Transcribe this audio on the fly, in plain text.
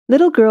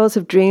Little girls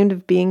have dreamed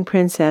of being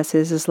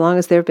princesses as long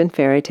as there have been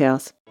fairy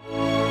tales.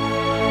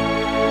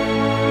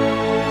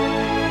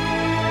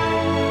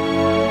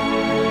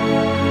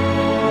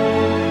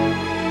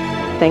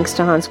 Thanks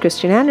to Hans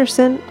Christian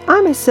Andersen,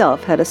 I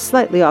myself had a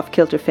slightly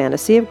off-kilter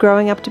fantasy of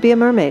growing up to be a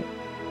mermaid.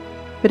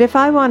 But if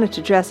I wanted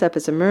to dress up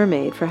as a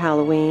mermaid for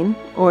Halloween,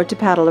 or to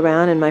paddle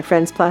around in my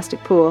friend's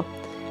plastic pool,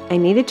 I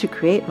needed to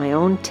create my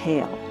own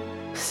tale,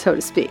 so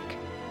to speak.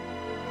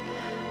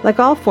 Like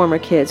all former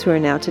kids who are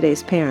now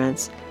today's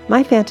parents,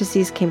 my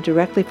fantasies came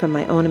directly from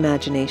my own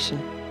imagination,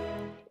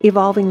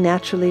 evolving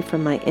naturally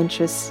from my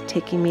interests,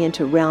 taking me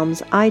into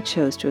realms I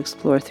chose to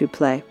explore through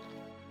play.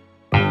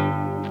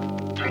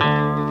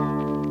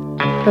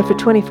 But for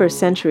 21st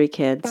century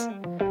kids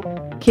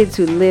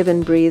who live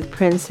and breathe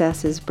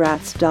princesses,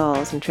 Bratz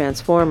dolls, and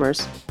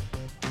Transformers,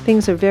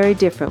 things are very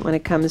different when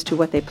it comes to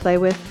what they play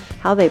with,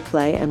 how they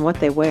play, and what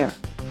they wear.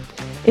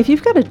 If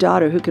you've got a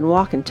daughter who can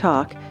walk and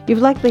talk, you've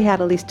likely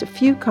had at least a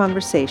few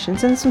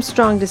conversations and some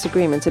strong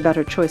disagreements about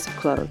her choice of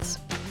clothes.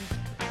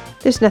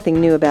 There's nothing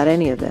new about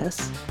any of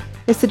this.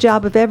 It's the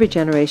job of every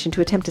generation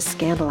to attempt to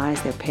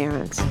scandalize their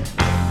parents.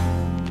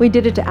 We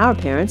did it to our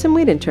parents, and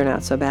we didn't turn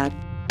out so bad.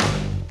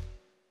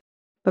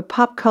 But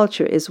pop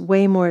culture is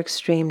way more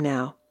extreme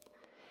now.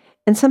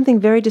 And something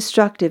very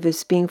destructive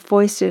is being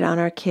foisted on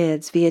our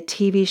kids via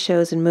TV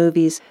shows and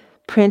movies,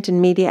 print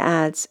and media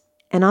ads,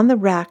 and on the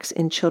racks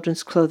in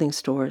children's clothing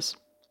stores.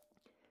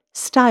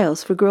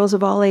 Styles for girls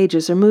of all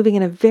ages are moving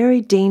in a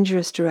very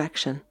dangerous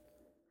direction.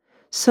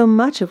 So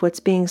much of what's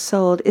being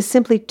sold is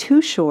simply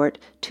too short,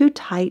 too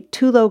tight,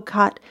 too low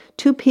cut,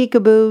 too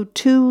peekaboo,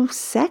 too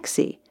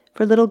sexy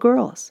for little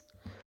girls.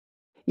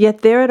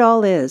 Yet there it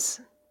all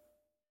is.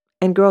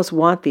 And girls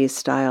want these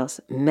styles.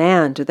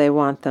 Man, do they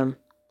want them.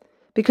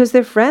 Because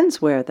their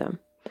friends wear them.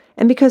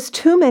 And because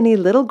too many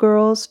little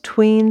girls,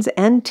 tweens,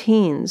 and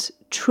teens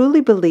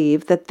truly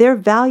believe that their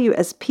value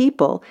as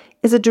people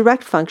is a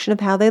direct function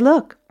of how they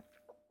look.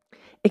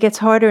 It gets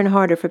harder and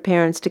harder for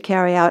parents to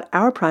carry out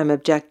our prime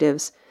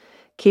objectives,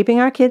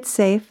 keeping our kids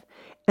safe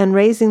and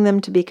raising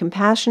them to be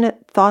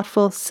compassionate,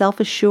 thoughtful,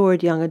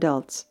 self-assured young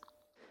adults.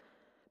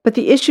 But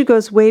the issue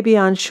goes way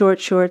beyond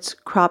short shorts,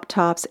 crop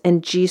tops,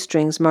 and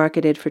G-strings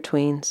marketed for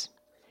tweens.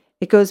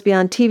 It goes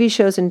beyond TV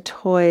shows and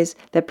toys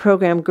that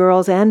program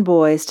girls and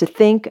boys to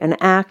think and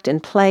act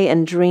and play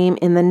and dream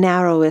in the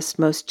narrowest,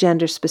 most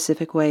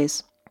gender-specific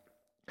ways.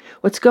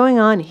 What's going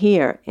on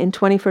here in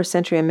 21st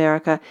century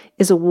America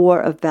is a war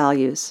of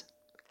values.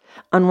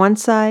 On one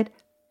side,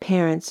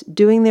 parents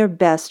doing their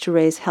best to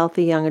raise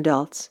healthy young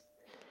adults.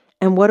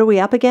 And what are we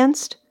up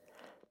against?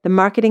 The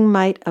marketing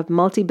might of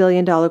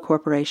multi-billion-dollar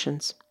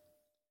corporations.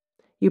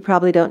 You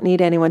probably don't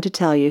need anyone to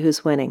tell you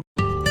who's winning.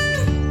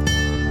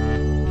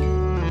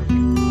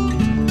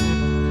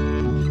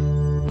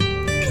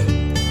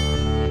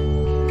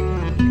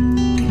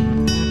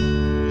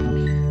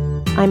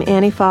 I'm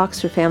Annie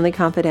Fox for Family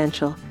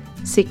Confidential,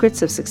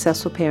 Secrets of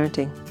Successful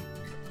Parenting.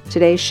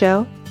 Today's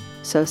show,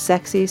 So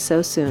Sexy,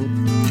 So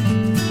Soon.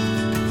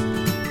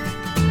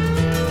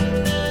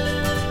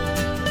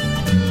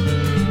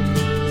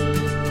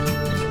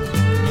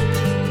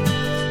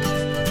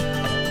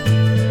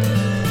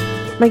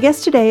 My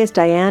guest today is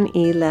Diane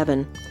E.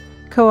 Levin,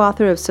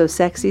 co-author of So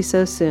Sexy,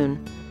 So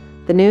Soon,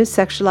 The New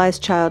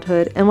Sexualized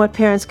Childhood and What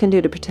Parents Can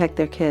Do to Protect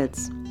Their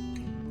Kids.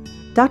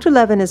 Dr.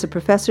 Levin is a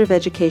professor of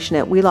education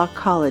at Wheelock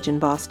College in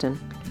Boston.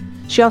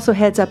 She also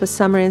heads up a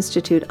summer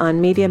institute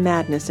on media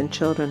madness in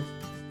children.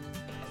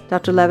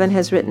 Dr. Levin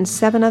has written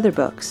 7 other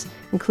books,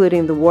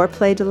 including The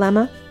War-Play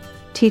Dilemma,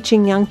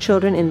 Teaching Young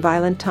Children in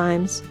Violent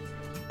Times,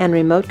 and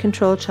Remote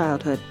Control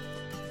Childhood.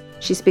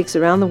 She speaks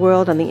around the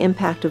world on the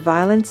impact of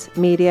violence,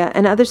 media,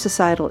 and other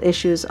societal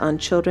issues on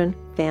children,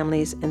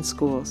 families, and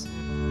schools.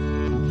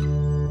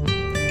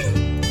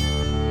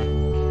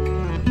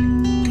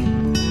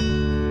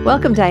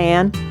 Welcome,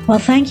 Diane. Well,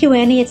 thank you,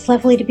 Annie. It's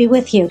lovely to be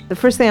with you. The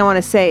first thing I want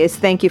to say is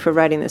thank you for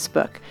writing this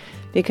book,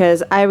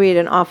 because I read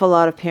an awful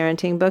lot of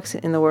parenting books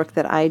in the work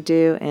that I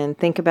do and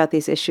think about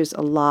these issues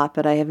a lot,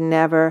 but I have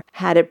never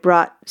had it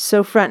brought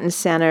so front and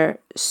center,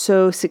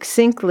 so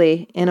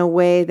succinctly in a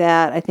way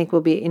that I think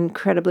will be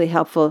incredibly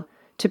helpful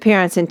to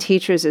parents and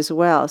teachers as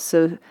well.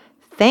 So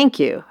thank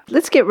you.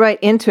 Let's get right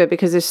into it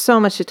because there's so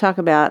much to talk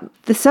about.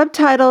 The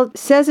subtitle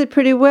says it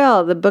pretty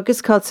well. The book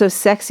is called So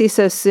Sexy,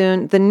 So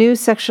Soon, The New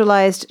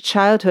Sexualized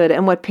Childhood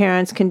and What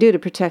Parents Can Do to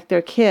Protect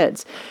Their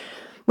Kids.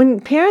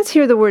 When parents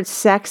hear the word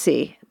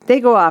sexy,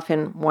 they go off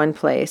in one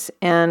place.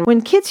 And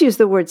when kids use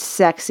the word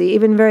sexy,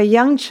 even very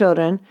young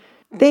children,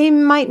 they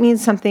might mean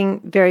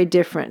something very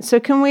different. So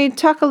can we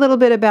talk a little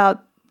bit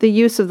about the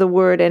use of the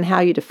word and how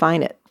you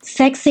define it?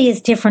 Sexy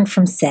is different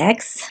from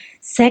sex.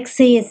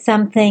 Sexy is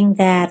something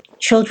that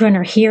children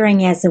are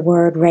hearing as a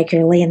word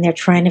regularly, and they're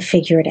trying to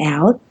figure it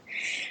out.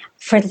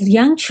 For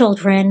young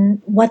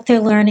children, what they're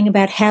learning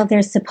about how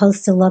they're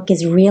supposed to look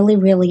is really,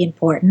 really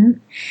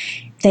important.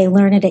 They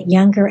learn it at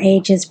younger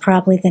ages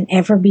probably than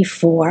ever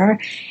before.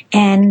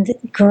 And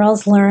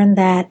girls learn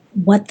that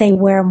what they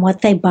wear and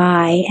what they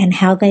buy and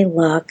how they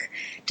look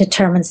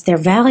determines their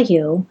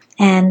value.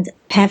 And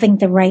having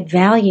the right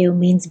value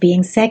means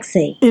being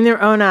sexy. In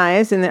their own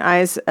eyes, in the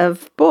eyes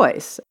of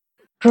boys.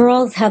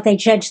 Girls, how they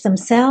judge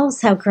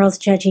themselves, how girls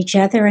judge each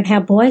other, and how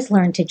boys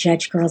learn to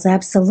judge girls.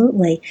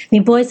 Absolutely. I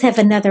mean, boys have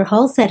another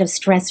whole set of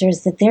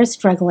stressors that they're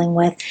struggling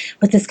with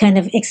this kind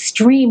of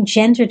extreme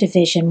gender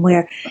division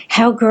where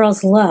how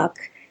girls look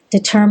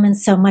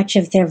determines so much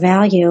of their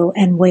value,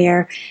 and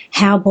where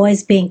how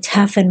boys being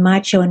tough and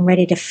macho and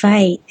ready to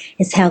fight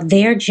is how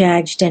they're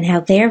judged and how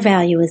their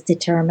value is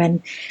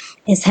determined,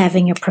 is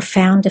having a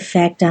profound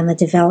effect on the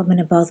development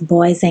of both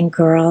boys and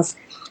girls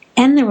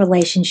and the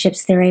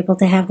relationships they're able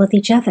to have with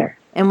each other.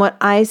 And what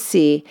I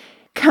see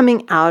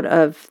coming out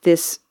of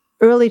this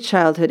early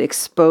childhood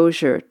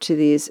exposure to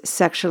these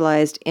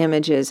sexualized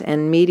images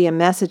and media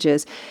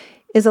messages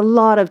is a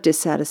lot of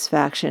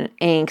dissatisfaction,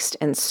 angst,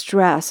 and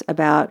stress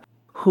about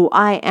who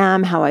I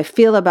am, how I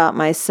feel about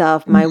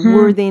myself, my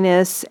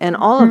worthiness, and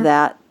all of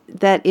that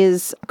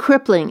is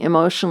crippling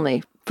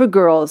emotionally for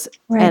girls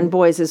and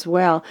boys as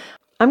well.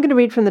 I'm going to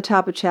read from the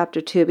top of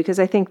chapter 2 because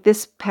I think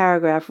this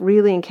paragraph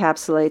really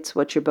encapsulates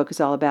what your book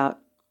is all about.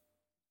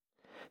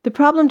 The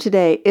problem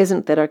today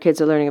isn't that our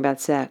kids are learning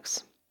about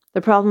sex. The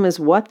problem is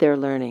what they're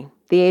learning,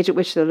 the age at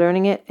which they're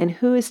learning it, and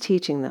who is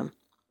teaching them.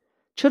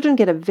 Children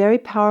get a very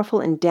powerful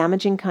and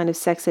damaging kind of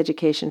sex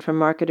education from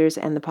marketers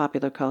and the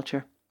popular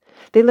culture.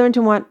 They learn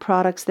to want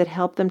products that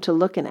help them to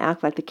look and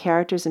act like the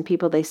characters and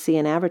people they see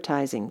in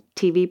advertising,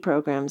 TV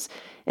programs,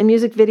 and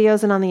music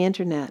videos and on the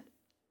internet.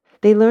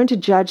 They learn to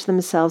judge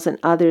themselves and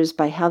others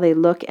by how they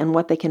look and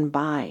what they can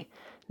buy,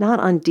 not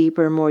on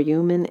deeper, more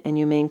human and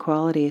humane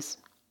qualities.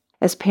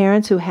 As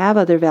parents who have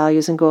other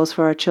values and goals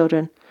for our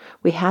children,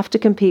 we have to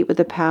compete with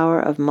the power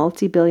of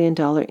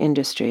multi-billion-dollar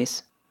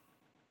industries.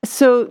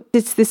 So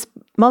it's this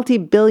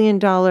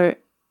multi-billion-dollar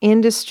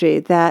industry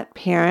that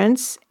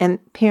parents and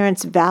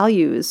parents'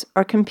 values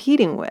are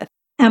competing with.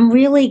 I'm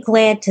really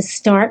glad to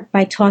start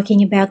by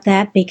talking about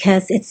that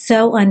because it's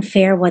so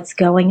unfair what's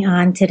going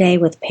on today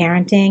with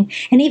parenting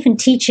and even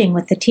teaching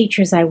with the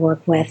teachers I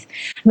work with.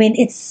 I mean,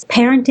 it's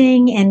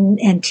parenting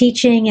and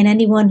teaching, and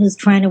anyone who's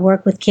trying to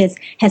work with kids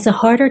has a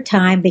harder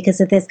time because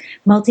of this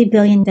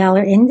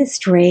multi-billion-dollar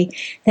industry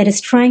that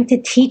is trying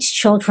to teach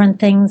children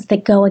things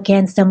that go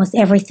against almost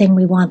everything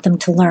we want them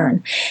to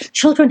learn.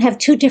 Children have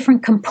two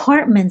different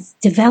compartments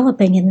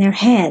developing in their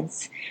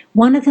heads.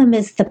 One of them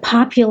is the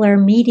popular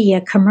media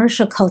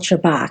commercial culture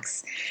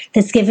box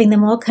that's giving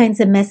them all kinds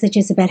of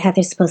messages about how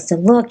they're supposed to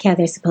look, how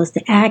they're supposed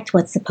to act,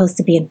 what's supposed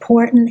to be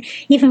important,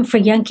 even for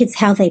young kids,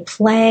 how they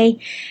play,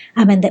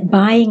 and that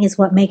buying is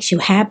what makes you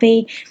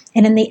happy.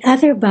 And in the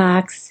other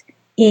box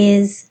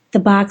is the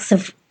box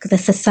of the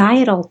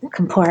societal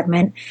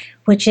compartment,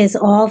 which is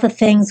all the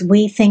things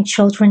we think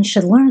children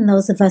should learn,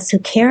 those of us who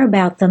care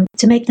about them,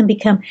 to make them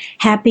become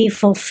happy,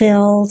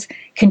 fulfilled,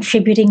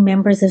 contributing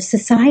members of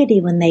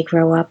society when they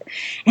grow up.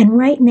 And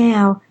right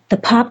now, the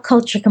pop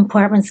culture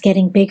compartment's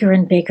getting bigger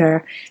and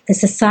bigger. The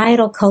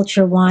societal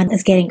culture one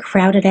is getting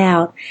crowded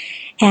out.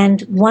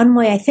 And one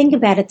way I think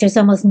about it, there's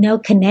almost no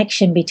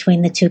connection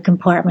between the two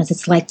compartments.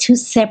 It's like two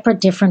separate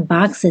different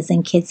boxes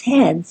in kids'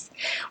 heads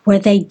where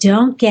they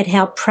don't get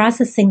help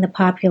processing the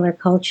popular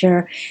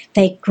culture.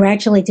 They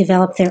gradually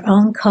develop their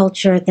own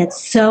culture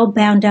that's so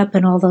bound up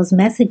in all those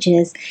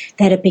messages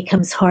that it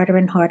becomes harder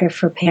and harder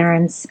for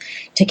parents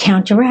to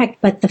counteract.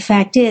 But the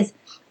fact is,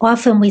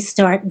 often we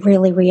start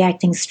really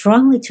reacting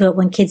strongly to it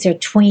when kids are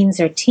tweens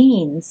or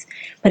teens,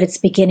 but it's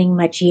beginning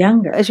much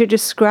younger. As you're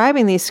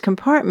describing these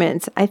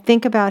compartments, I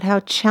think about how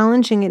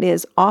challenging it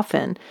is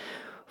often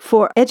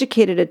for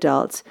educated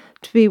adults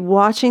to be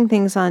watching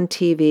things on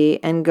TV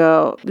and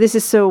go, this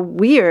is so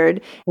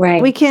weird.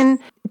 Right. We can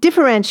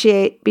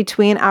differentiate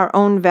between our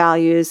own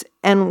values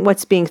and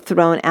what's being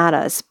thrown at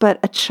us, but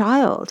a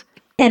child...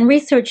 And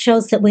research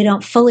shows that we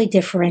don't fully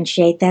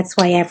differentiate. That's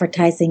why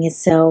advertising is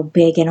so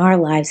big in our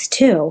lives,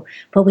 too.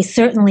 But we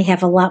certainly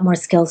have a lot more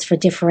skills for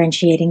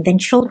differentiating than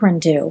children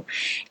do.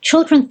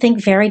 Children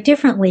think very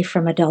differently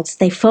from adults.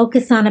 They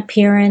focus on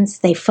appearance.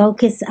 They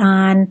focus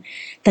on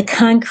the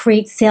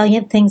concrete,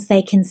 salient things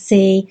they can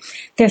see.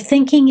 Their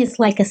thinking is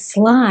like a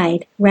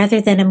slide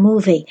rather than a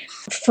movie.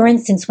 For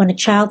instance, when a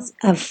child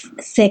of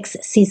 6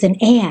 sees an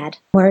ad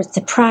where it's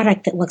a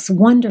product that looks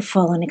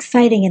wonderful and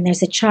exciting and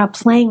there's a child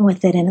playing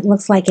with it and it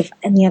looks like if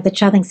the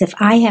child thinks if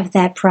I have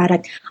that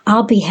product,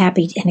 I'll be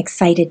happy and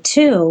excited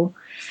too.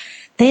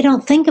 They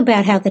don't think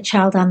about how the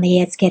child on the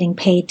ad's getting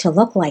paid to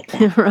look like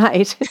that.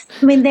 Right.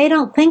 I mean, they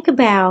don't think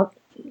about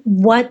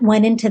what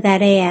went into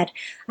that ad.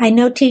 I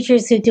know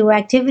teachers who do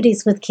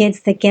activities with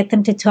kids that get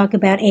them to talk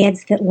about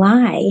ads that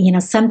lie.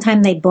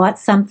 Sometime they bought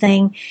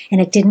something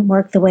and it didn't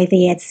work the way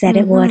the ad said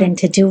it would, and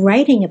to do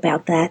writing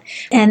about that.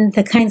 And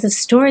the kinds of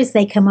stories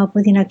they come up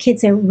with,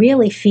 kids that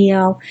really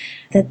feel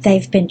that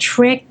they've been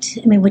tricked,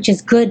 which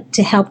is good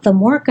to help them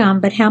work on,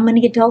 but how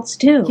many adults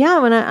do? Yeah,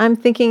 when I'm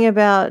thinking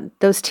about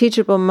those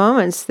teachable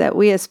moments that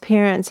we as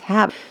parents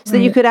have, so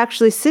that you could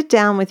actually sit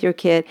down with your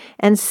kid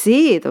and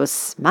see those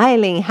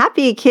smiling,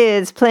 happy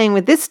kids playing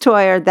with this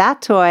toy or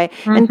that toy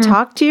and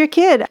talk to your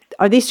kid.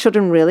 Are these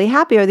children really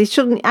happy? Are these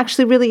children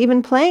actually really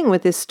even playing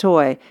with this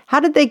toy? How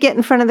did they get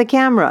in front of the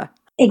camera?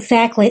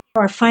 Exactly.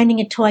 Or finding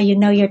a toy you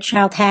know your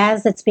child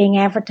has that's being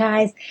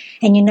advertised,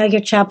 and you know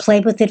your child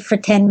played with it for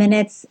 10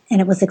 minutes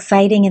and it was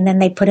exciting, and then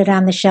they put it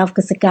on the shelf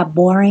because it got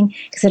boring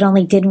because it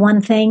only did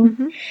one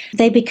thing.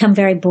 They become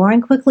very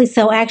boring quickly.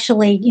 So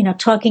actually,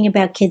 talking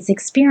about kids'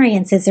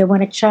 experiences, or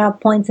when a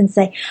child points and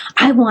say,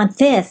 I want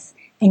this,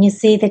 and you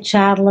see the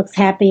child looks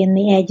happy in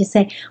the egg, you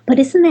say, but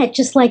isn't that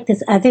just like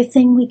this other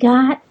thing we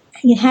got?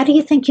 How do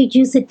you think you'd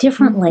use it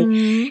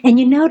differently? And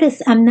you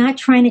notice I'm not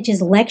trying to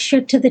just lecture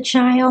to the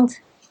child.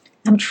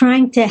 I'm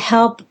trying to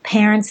help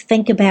parents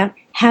think about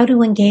how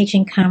to engage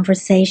in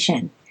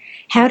conversation,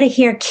 how to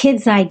hear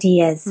kids'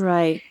 ideas,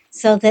 Right,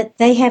 so that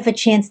they have a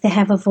chance to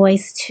have a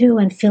voice too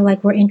and feel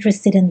like we're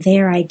interested in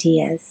their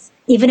ideas,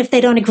 even if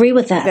they don't agree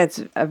with us.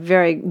 That's a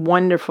very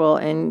wonderful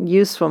and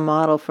useful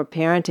model for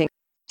parenting.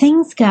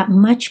 Things got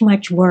much,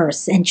 much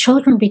worse, and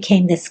children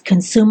became this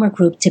consumer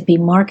group to be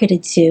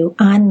marketed to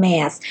en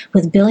masse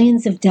with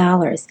billions of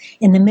dollars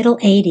in the middle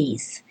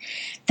 80s.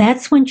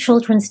 That's when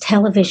children's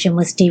television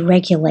was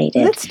deregulated.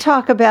 Let's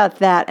talk about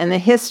that and the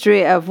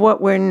history of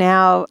what we're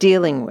now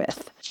dealing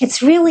with.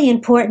 It's really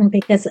important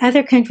because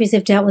other countries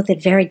have dealt with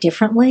it very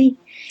differently,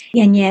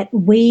 and yet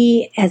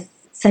we, as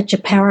such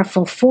a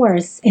powerful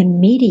force in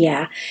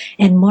media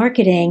and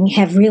marketing,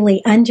 have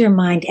really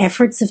undermined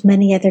efforts of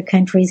many other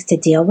countries to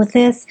deal with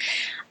this.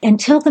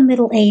 Until the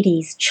middle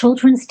 80s,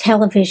 children's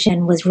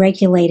television was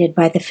regulated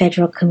by the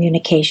Federal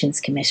Communications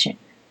Commission.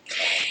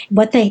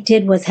 What they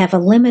did was have a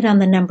limit on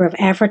the number of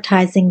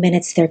advertising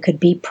minutes there could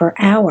be per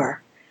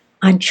hour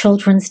on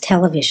children's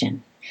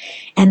television.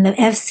 And the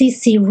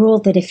FCC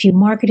ruled that if you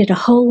marketed a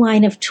whole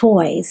line of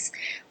toys,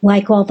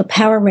 like all the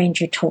Power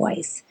Ranger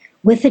toys,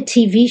 with a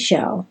TV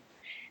show,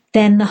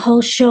 then the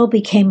whole show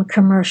became a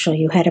commercial.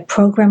 You had a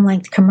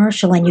program-length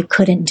commercial and you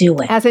couldn't do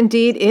it. As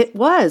indeed it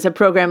was a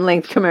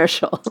program-length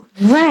commercial.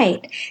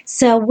 Right.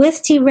 So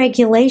with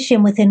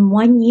deregulation, within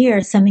 1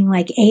 year, something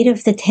like 8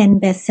 of the 10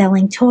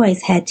 best-selling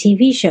toys had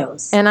TV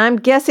shows. And I'm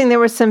guessing there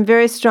were some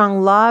very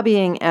strong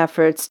lobbying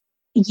efforts.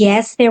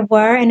 Yes, there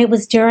were, and it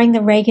was during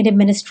the Reagan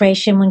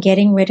administration when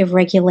getting rid of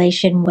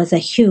regulation was a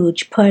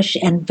huge push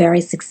and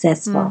very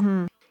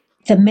successful.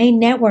 The main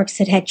networks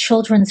that had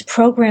children's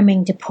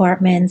programming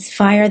departments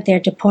fired their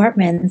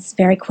departments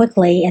very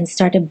quickly and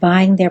started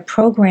buying their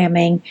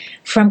programming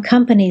from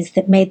companies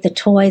that made the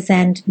toys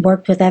and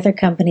worked with other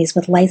companies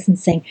with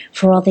licensing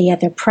for all the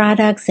other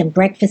products and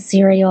breakfast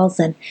cereals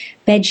and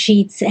bed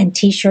sheets and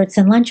T-shirts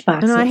and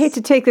lunchboxes. And I hate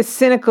to take the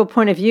cynical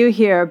point of view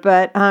here,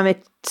 but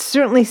it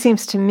certainly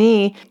seems to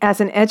me as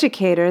an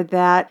educator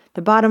that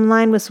the bottom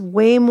line was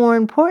way more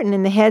important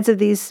in the heads of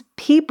these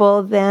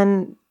people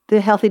than the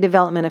healthy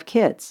development of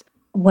kids.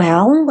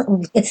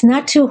 Well, it's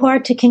not too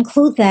hard to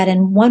conclude that.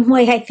 And one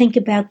way I think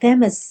about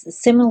them is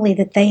similarly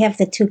that they have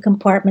the two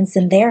compartments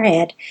in their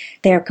head.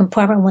 Their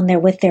compartment when they're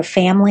with their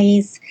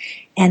families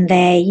and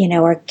they,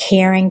 are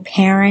caring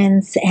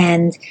parents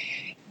and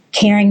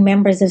caring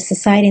members of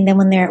society. And then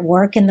when they're at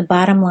work, and the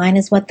bottom line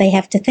is what they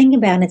have to think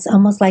about. And it's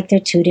almost like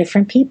they're two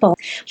different people.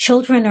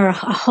 Children are a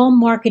whole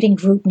marketing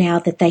group now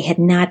that they had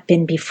not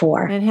been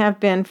before. And have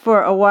been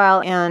for a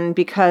while, and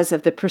because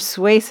of the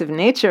persuasive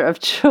nature of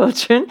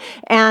children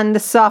and the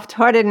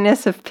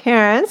soft-heartedness of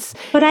parents.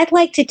 But I'd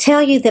like to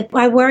tell you that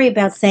I worry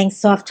about saying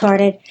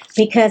soft-hearted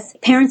because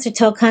parents are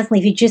told constantly,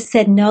 if you just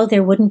said no,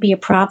 there wouldn't be a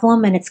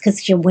problem, and it's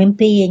because you're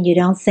wimpy and you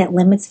don't set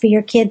limits for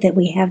your kid that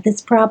we have this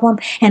problem.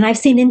 And I've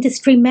seen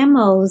industry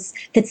memos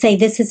that say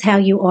this is how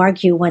you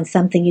argue when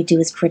something you do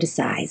is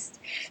criticized.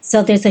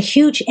 So there's a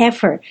huge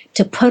effort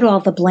to put all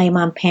the blame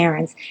on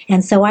parents.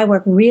 And so I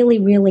work really,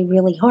 really,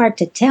 really hard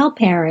to tell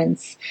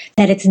parents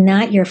that it's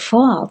not your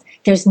fault.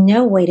 There's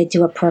no way to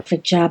do a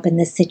perfect job in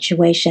this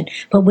situation,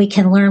 but we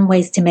can learn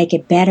ways to make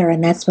it better.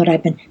 And that's what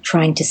I've been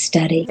trying to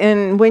study.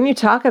 And when you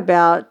talk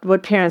about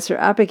what parents are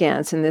up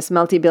against in this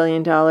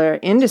multi-billion-dollar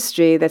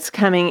industry that's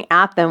coming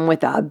at them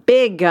with the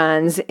big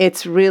guns,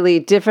 it's really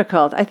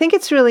difficult. I think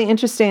it's really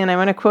interesting, and I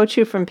want to quote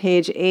you from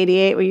page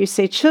 88, where you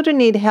say, children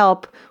need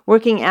help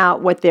working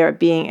out what they're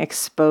being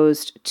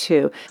exposed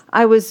to.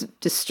 I was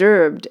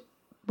disturbed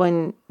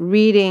when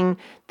reading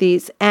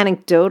these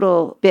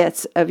anecdotal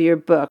bits of your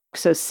book,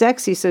 So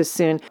Sexy So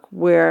Soon,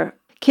 where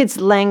kids'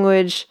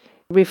 language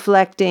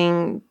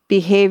reflecting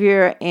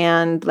behavior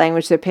and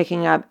language they're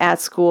picking up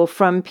at school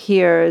from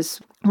peers,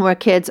 where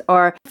kids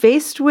are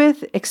faced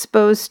with,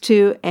 exposed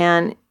to,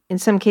 and in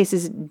some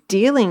cases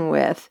dealing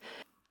with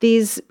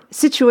these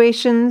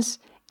situations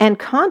and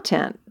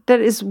content that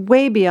is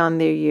way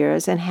beyond their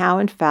years, and how,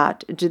 in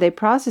fact, do they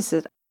process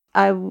it.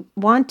 I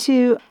want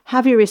to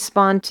have you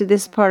respond to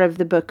this part of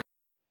the book.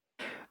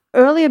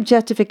 Early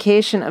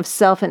objectification of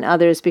self and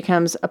others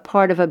becomes a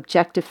part of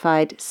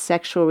objectified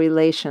sexual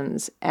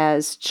relations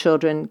as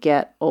children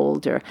get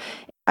older.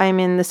 I'm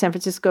in the San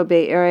Francisco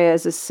Bay Area.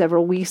 As of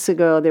several weeks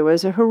ago, there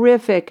was a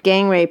horrific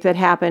gang rape that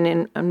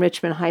happened on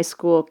Richmond High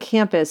School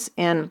campus,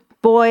 and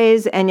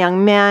boys and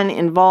young men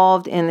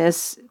involved in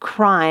this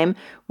crime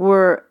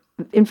were,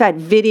 in fact,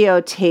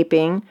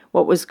 videotaping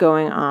what was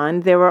going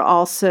on. There were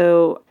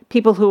also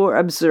people who were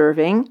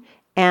observing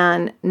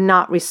and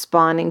not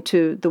responding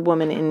to the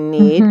woman in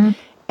need. Mm-hmm.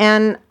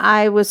 And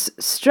I was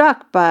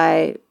struck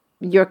by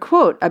your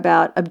quote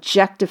about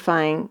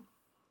objectifying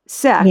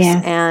sex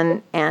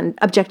and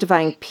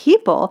objectifying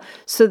people,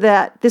 so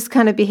that this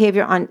kind of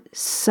behavior on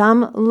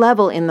some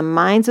level in the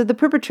minds of the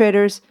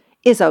perpetrators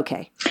is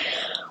okay.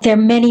 There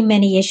are many,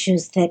 many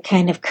issues that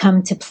kind of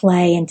come to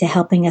play into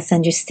helping us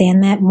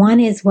understand that. One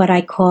is what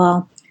I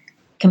call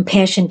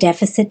compassion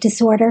deficit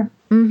disorder,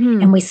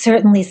 and we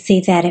certainly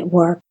see that at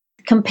work.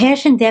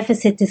 Compassion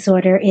deficit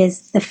disorder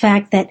is the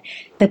fact that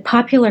the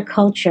popular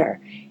culture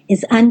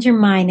is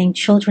undermining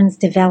children's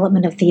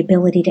development of the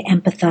ability to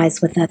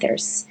empathize with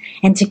others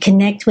and to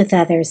connect with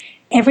others.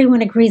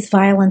 Everyone agrees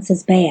violence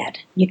is bad.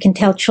 You can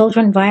tell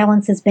children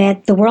violence is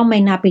bad. The world may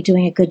not be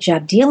doing a good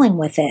job dealing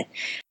with it,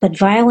 but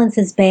violence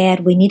is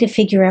bad. We need to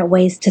figure out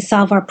ways to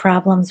solve our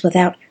problems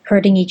without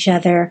hurting each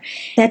other.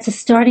 That's a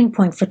starting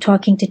point for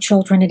talking to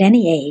children at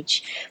any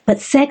age. But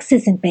sex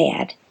isn't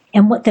bad.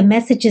 And what the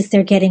messages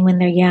they're getting when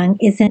they're young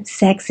isn't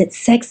sex, it's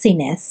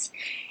sexiness.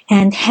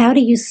 And how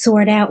do you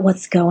sort out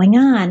what's going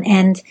on?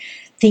 And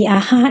the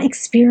aha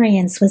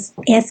experience was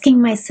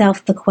asking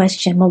myself the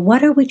question, well,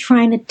 what are we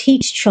trying to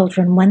teach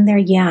children when they're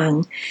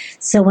young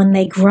so when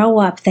they grow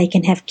up they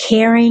can have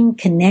caring,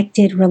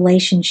 connected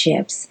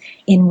relationships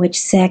in which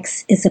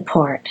sex is a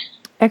part?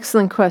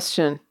 Excellent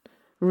question,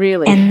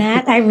 really. And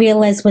that, I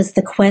realized, was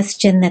the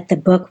question that the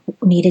book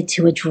needed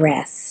to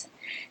address.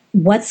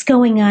 What's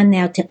going on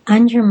now to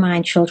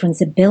undermine children's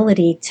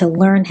ability to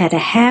learn how to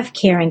have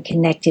caring,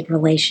 connected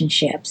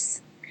relationships?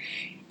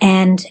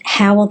 And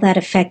how will that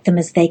affect them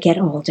as they get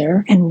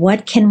older? And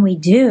what can we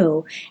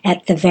do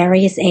at the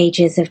various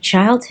ages of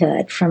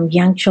childhood, from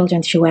young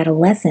children through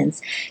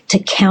adolescence, to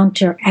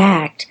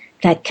counteract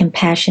that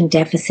compassion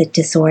deficit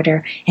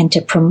disorder and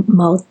to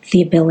promote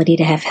the ability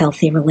to have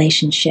healthy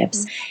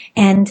relationships?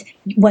 And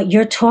what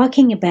you're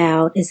talking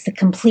about is the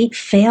complete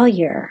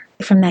failure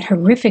from that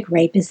horrific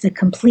rape, is the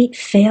complete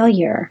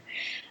failure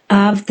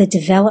of the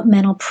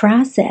developmental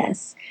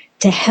process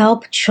to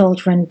help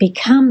children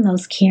become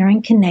those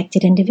caring,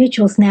 connected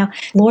individuals. Now,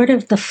 Lord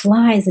of the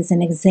Flies is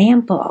an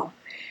example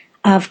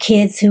of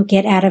kids who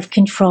get out of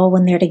control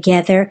when they're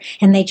together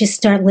and they just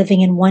start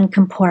living in one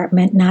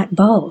compartment, not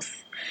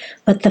both.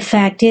 But the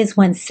fact is,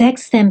 when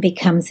sex then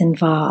becomes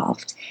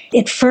involved,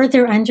 it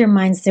further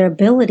undermines their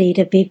ability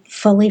to be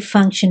fully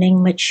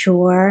functioning,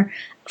 mature,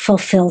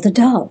 fulfilled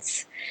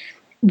adults.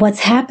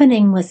 What's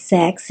happening with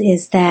sex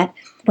is that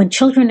when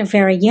children are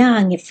very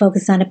young, it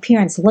focuses on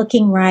appearance,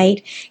 looking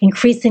right.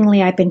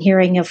 Increasingly, I've been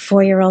hearing of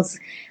 4-year-olds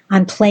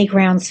on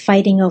playgrounds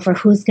fighting over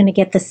who's going to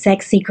get the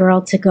sexy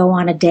girl to go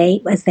on a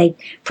date as they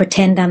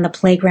pretend on the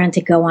playground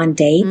to go on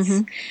dates.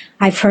 Mm-hmm.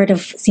 I've heard of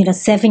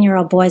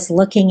 7-year-old boys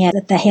looking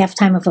at the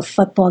halftime of a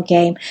football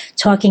game,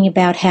 talking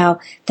about how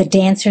the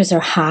dancers are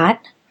hot.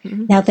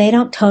 Mm-hmm. Now, they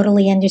don't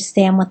totally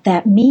understand what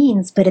that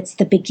means, but it's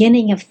the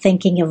beginning of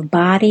thinking of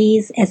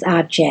bodies as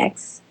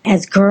objects.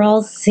 As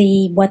girls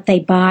see what they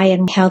buy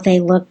and how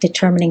they look,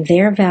 determining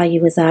their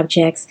value as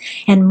objects,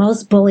 and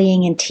most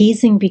bullying and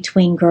teasing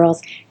between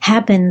girls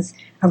happens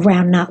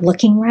around not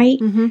looking right,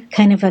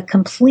 kind of a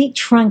complete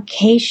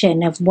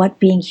truncation of what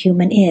being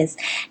human is.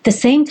 At the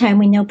same time,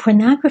 we know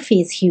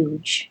pornography is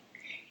huge.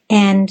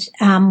 And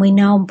we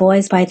know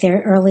boys by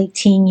their early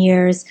teen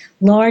years,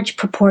 large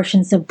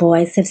proportions of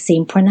boys have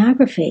seen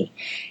pornography.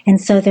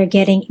 And so they're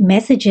getting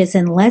messages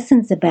and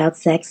lessons about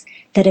sex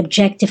that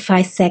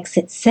objectify sex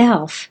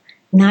itself,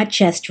 not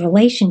just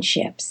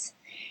relationships.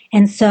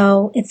 And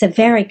so it's a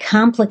very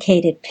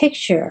complicated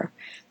picture,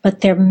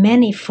 but there are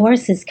many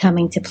forces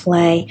coming to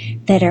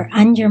play that are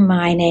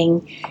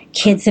undermining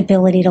kids'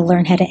 ability to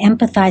learn how to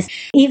empathize.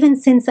 Even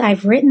since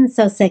I've written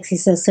So Sexy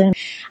So Soon,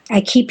 I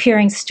keep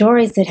hearing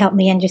stories that help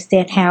me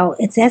understand how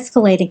it's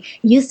escalating.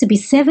 It used to be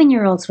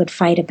 7-year-olds would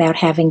fight about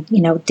having,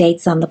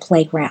 dates on the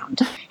playground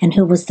and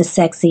who was the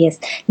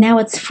sexiest. Now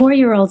it's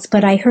 4-year-olds,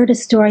 but I heard a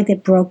story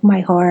that broke my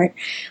heart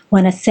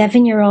when a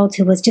 7-year-old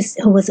who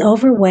was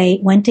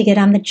overweight went to get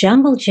on the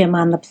jungle gym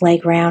on the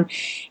playground,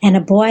 and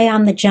a boy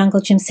on the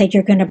jungle gym said,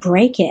 "You're going to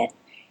break it."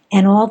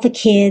 And all the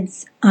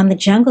kids on the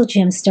jungle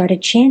gym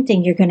started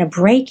chanting, "You're going to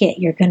break it,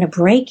 you're going to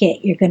break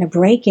it, you're going to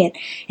break it."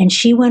 And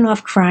she went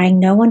off crying.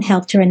 No one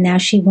helped her, and now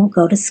she won't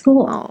go to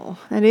school. Oh,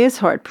 that is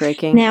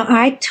heartbreaking. Now,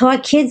 I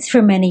taught kids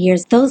for many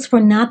years. Those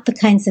were not the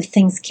kinds of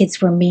things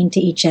kids were mean to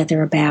each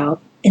other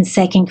about in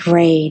second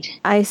grade.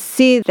 I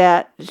see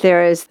that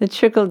there is the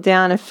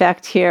trickle-down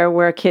effect here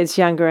where kids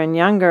younger and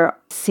younger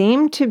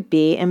seem to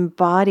be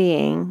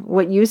embodying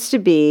what used to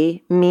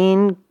be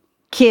mean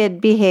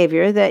kid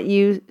behavior that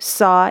you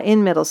saw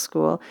in middle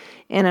school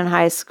and in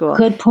high school.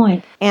 Good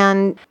point.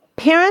 And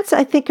parents,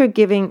 I think, are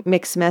giving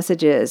mixed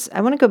messages.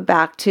 I want to go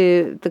back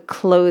to the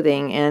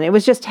clothing, and it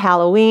was just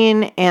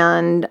Halloween,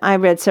 and I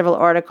read several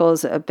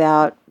articles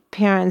about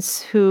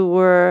parents who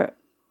were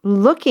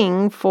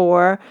looking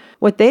for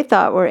what they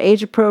thought were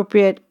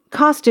age-appropriate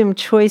costume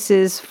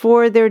choices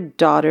for their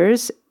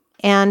daughters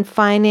and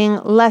finding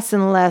less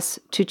and less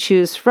to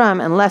choose from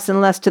and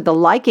less to the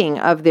liking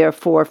of their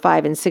 4,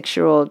 5, and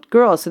 6-year-old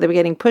girls. So they were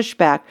getting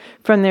pushback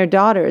from their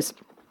daughters.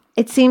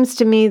 It seems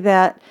to me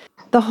that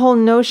the whole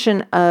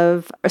notion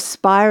of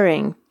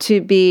aspiring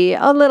to be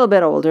a little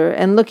bit older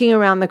and looking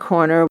around the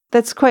corner,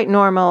 that's quite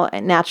normal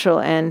and natural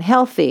and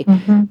healthy.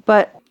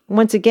 But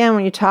once again,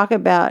 when you talk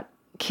about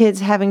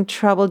kids having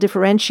trouble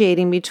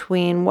differentiating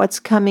between what's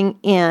coming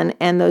in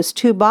and those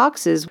two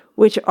boxes,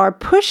 which are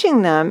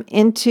pushing them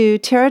into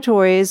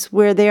territories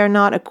where they are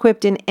not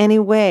equipped in any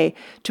way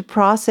to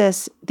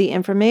process the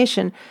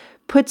information,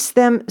 puts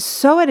them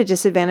so at a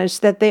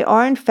disadvantage that they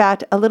are, in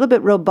fact, a little bit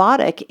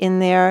robotic in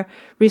their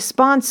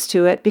response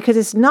to it because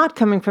it's not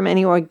coming from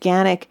any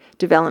organic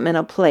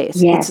developmental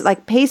place. Yes. It's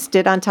like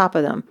pasted on top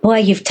of them. Boy,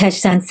 you've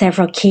touched on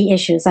several key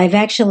issues. I've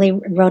actually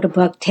wrote a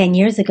book 10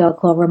 years ago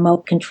called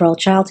Remote Control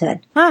Childhood.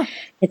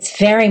 It's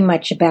very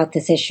much about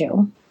this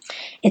issue.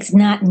 It's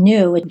not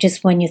new. It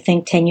just when you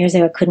think 10 years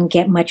ago it couldn't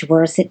get much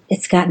worse,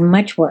 it's gotten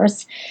much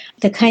worse.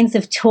 The kinds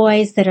of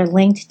toys that are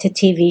linked to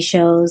TV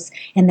shows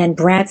and then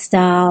Bratz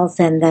dolls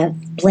and the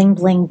bling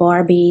bling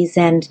Barbies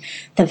and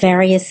the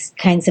various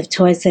kinds of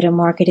toys that are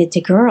marketed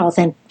to girls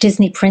and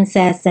Disney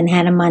Princess and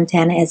Hannah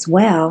Montana as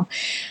well,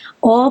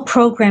 all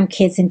program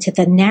kids into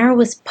the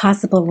narrowest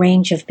possible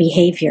range of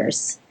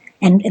behaviors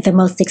and the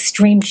most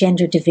extreme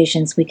gender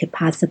divisions we could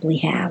possibly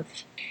have.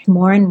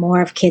 More and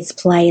more of kids'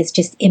 play is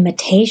just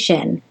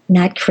imitation,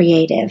 not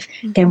creative.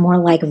 They're more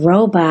like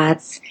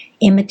robots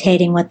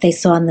imitating what they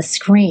saw on the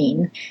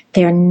screen.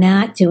 They're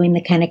not doing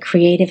the kind of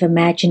creative,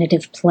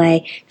 imaginative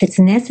play that's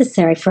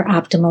necessary for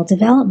optimal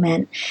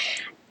development.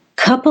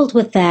 Coupled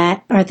with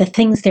that are the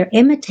things they're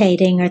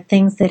imitating are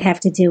things that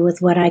have to do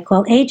with what I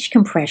call age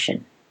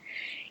compression.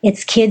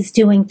 It's kids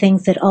doing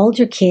things that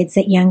older kids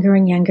at younger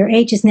and younger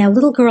ages. Now,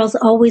 little girls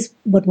always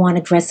would want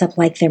to dress up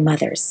like their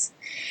mothers.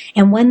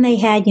 And when they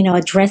had,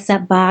 a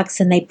dress-up box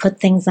and they put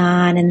things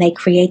on and they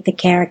create the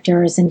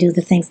characters and do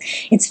the things,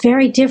 it's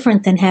very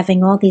different than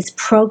having all these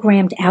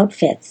programmed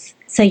outfits.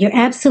 So you're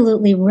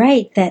absolutely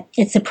right that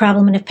it's a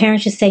problem. And if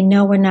parents just say,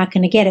 no, we're not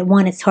going to get it,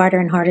 one, it's harder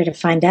and harder to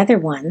find other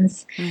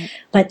ones.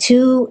 But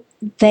two,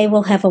 they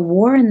will have a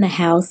war in the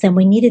house, and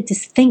we needed to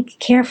think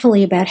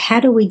carefully about how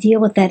do we deal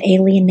with that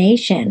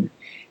alienation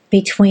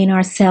between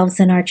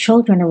ourselves and our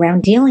children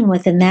around dealing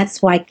with. And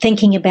that's why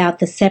thinking about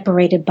the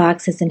separated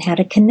boxes and how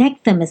to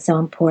connect them is so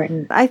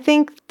important. I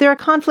think there are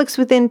conflicts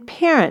within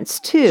parents,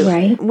 too.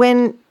 Right.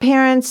 When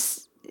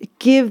parents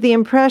give the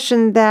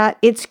impression that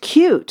it's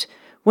cute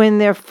when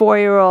their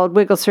 4-year-old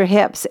wiggles her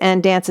hips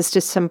and dances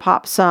to some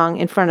pop song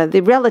in front of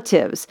the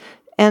relatives,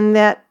 and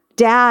that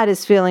dad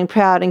is feeling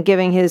proud and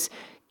giving his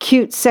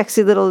cute,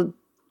 sexy little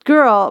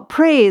girl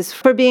praise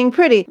for being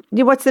pretty.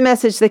 What's the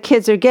message the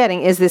kids are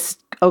getting? Is this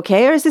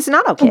okay or is this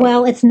not okay?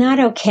 Well, it's not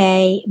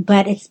okay,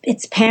 but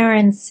it's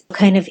parents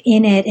kind of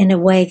in it in a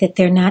way that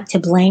they're not to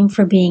blame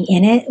for being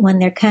in it when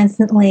they're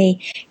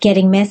constantly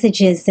getting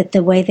messages that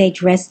the way they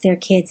dress their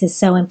kids is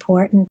so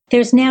important.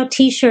 There's now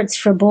T-shirts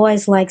for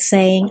boys like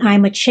saying,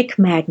 I'm a chick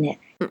magnet.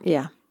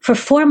 Yeah. For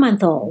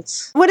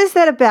 4-month-olds. What is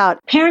that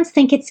about? Parents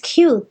think it's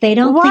cute. They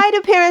don't. Why do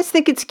parents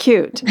think it's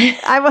cute?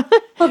 Well,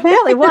 that's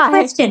really, a good why?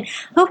 question.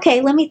 Okay,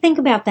 let me think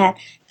about that.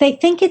 They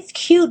think it's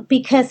cute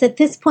because at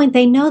this point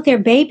they know their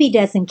baby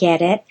doesn't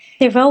get it.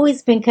 There've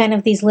always been kind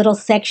of these little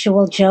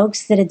sexual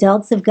jokes that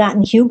adults have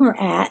gotten humor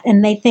at,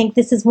 and they think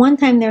this is one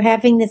time they're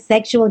having this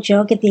sexual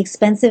joke at the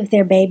expense of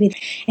their baby,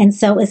 and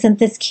so isn't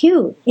this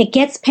cute? It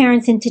gets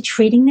parents into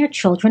treating their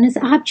children as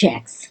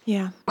objects.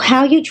 Yeah.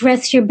 How you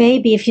dress your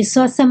baby, if you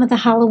saw some of the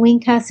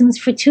Halloween costumes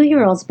for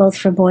 2-year-olds, both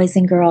for boys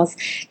and girls,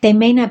 they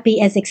may not be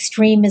as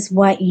extreme as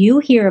what you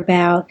hear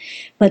about,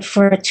 but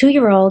for a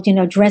 2-year-old,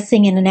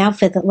 dressing in an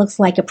outfit that looks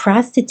like a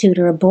prostitute,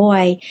 or a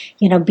boy,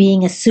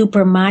 being a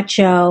super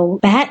macho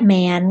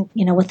Batman,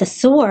 with a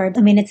sword.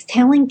 I mean, it's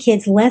telling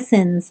kids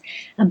lessons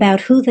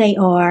about who they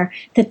are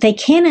that they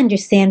can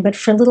understand, but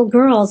for little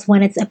girls,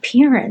 when it's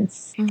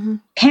appearance,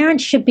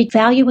 parents should be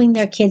valuing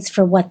their kids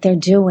for what they're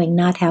doing,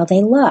 not how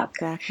they look.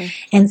 Exactly.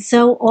 And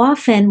so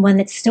often when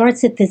it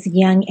starts at this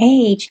young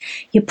age,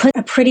 you put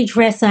a pretty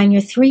dress on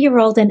your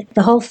 3-year-old and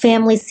the whole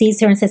family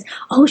sees her and says,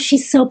 oh,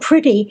 she's so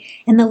pretty.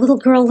 And the little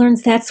girl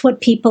learns that's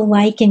what people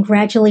like. And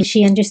gradually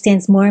she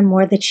understands more and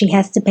more that she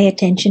has to pay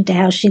attention to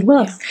how she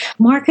looks. Yeah.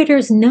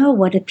 Marketers know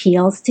what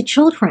appeals to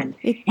children.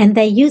 And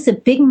they use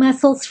big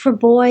muscles for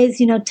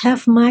boys,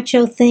 tough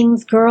macho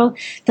things,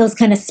 those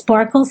kind of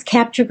sparkles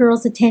capture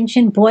girls'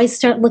 attention. Boys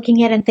start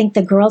looking at it and think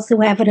the girls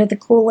who have it are the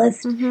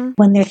coolest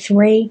when they're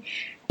 3.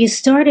 You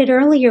started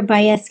earlier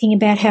by asking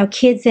about how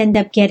kids end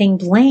up getting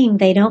blamed.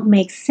 They don't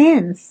make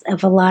sense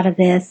of a lot of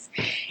this.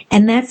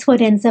 And that's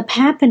what ends up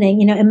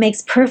happening. It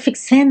makes perfect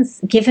sense,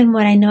 given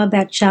what I know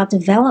about child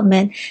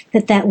development,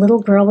 that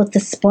little girl with the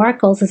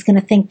sparkles is going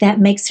to think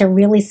that makes her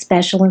really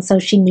special. And so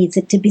she needs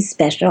it to be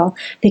special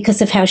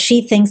because of how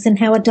she thinks and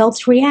how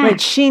adults react.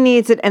 Right, she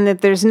needs it, and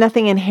that there's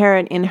nothing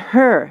inherent in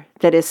her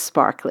that is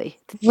sparkly.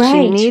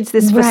 Right. She needs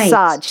this Right.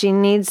 facade. She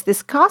needs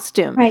this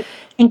costume. Right.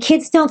 And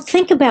kids don't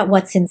think about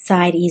what's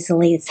inside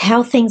easily. It's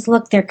how things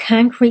look. They're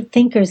concrete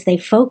thinkers. They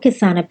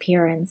focus on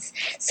appearance.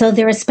 So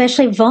they're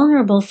especially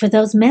vulnerable for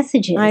those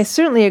messages. I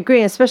certainly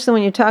agree, especially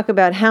when you talk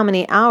about how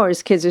many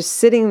hours kids are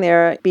sitting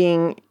there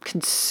being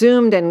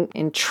consumed and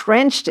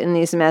entrenched in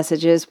these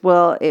messages.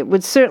 Well, it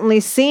would certainly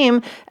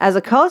seem as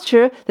a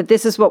culture that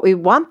this is what we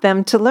want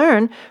them to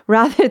learn,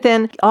 rather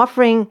than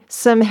offering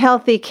some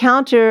healthy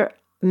counter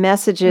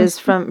messages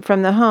from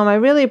the home. I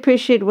really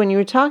appreciate when you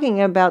were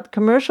talking about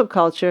commercial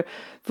culture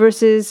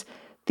versus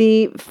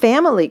the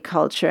family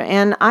culture.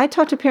 And I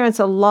talk to parents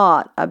a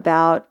lot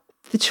about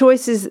the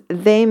choices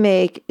they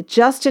make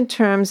just in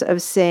terms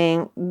of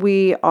saying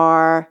we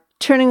are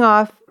turning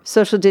off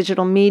social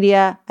digital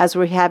media as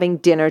we're having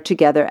dinner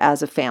together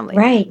as a family.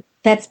 Right.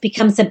 That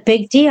becomes a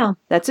big deal.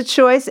 That's a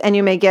choice, and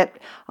you may get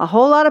a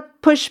whole lot of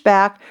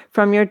pushback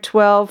from your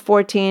 12,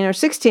 14, or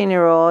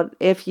 16-year-old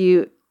if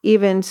you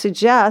even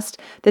suggest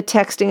that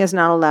texting is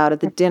not allowed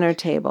at the dinner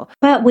table.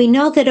 But we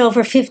know that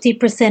over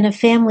 50% of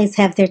families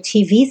have their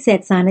TV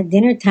sets on at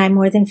dinner time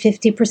more than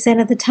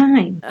 50% of the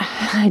time.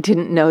 I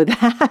didn't know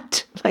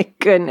that. My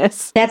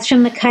goodness. That's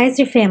from the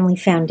Kaiser Family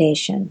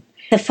Foundation.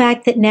 The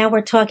fact that now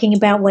we're talking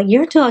about what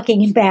you're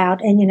talking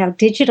about and,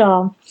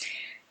 digital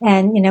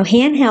and,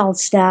 handheld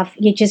stuff,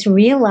 you just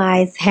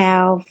realize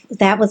how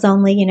that was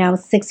only,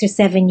 6 or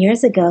 7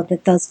 years ago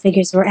that those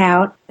figures were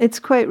out. It's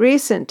quite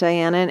recent,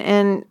 Diana,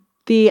 and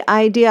the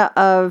idea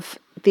of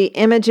the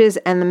images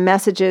and the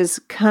messages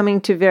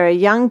coming to very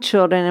young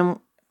children, and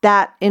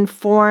that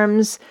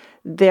informs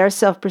their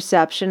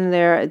self-perception,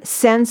 their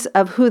sense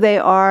of who they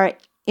are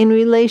in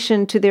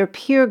relation to their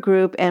peer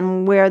group,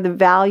 and where the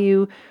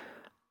value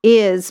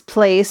is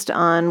placed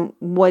on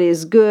what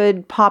is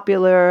good,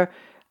 popular,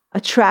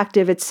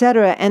 attractive,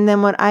 etc. And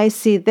then what I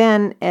see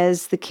then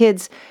as the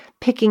kids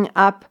picking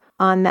up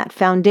on that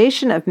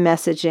foundation of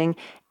messaging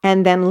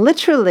and then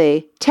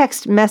literally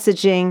text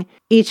messaging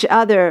each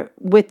other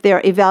with their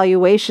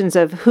evaluations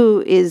of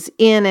who is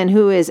in and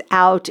who is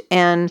out,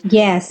 and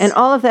yes, and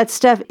all of that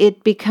stuff,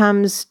 it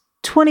becomes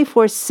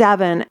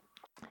 24/7.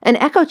 An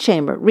echo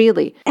chamber,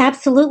 really.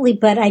 Absolutely,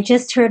 but I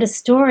just heard a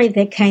story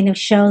that kind of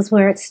shows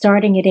where it's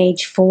starting at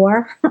age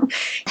 4,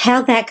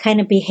 how that kind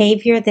of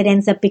behavior that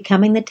ends up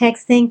becoming the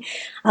texting.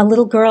 A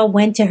little girl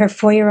went to her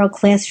 4-year-old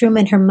classroom,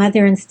 and her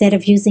mother, instead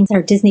of using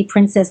her Disney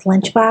Princess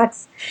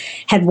lunchbox,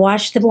 had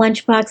washed the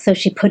lunchbox, so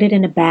she put it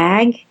in a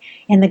bag.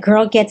 And the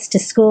girl gets to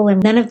school,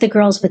 and none of the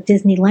girls with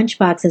Disney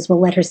lunchboxes will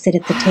let her sit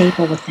at the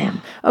table with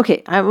them.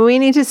 Okay, we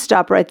need to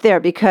stop right there,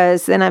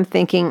 because then I'm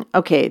thinking,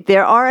 okay,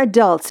 there are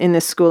adults in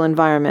this school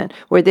environment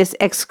where this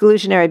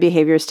exclusionary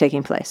behavior is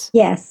taking place.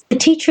 Yes, the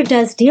teacher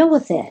does deal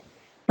with it,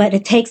 but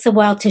it takes a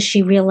while till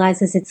she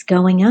realizes it's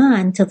going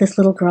on, till this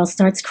little girl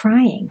starts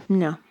crying.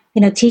 No.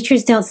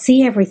 Teachers don't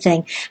see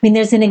everything. I mean,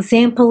 there's an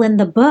example in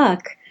the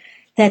book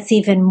that's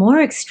even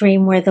more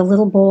extreme, where the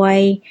little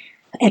boy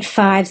at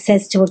 5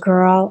 says to a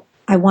girl,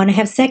 "I want to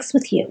have sex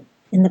with you."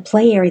 In the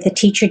play area, the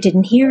teacher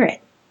didn't hear it.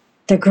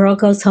 The girl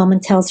goes home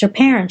and tells her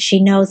parents.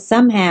 She knows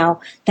somehow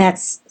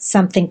that's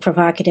something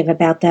provocative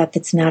about that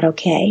that's not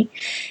okay.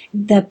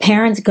 The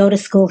parents go to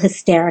school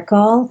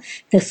hysterical.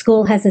 The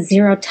school has a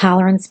zero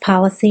tolerance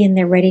policy, and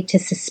they're ready to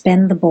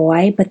suspend the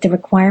boy, but the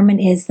requirement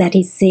is that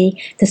he see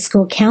the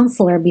school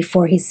counselor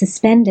before he's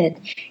suspended.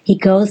 He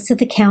goes to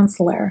the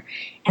counselor,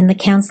 and the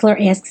counselor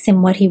asks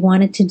him what he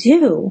wanted to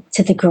do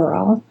to the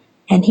girl,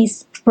 and he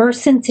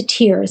bursts into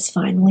tears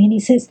finally, and he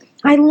says,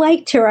 "I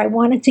liked her. I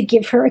wanted to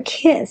give her a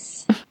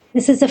kiss."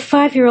 This is a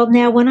 5-year-old.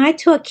 Now, when I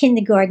taught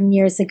kindergarten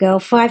years ago,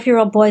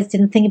 5-year-old boys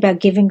didn't think about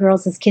giving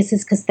girls as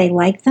kisses because they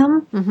liked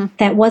them. Mm-hmm.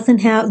 That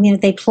wasn't how,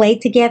 they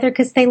played together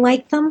because they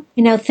liked them.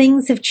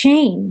 Things have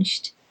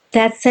changed.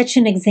 That's such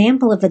an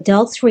example of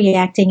adults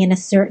reacting in a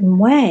certain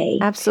way.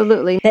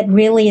 Absolutely. That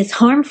really is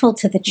harmful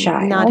to the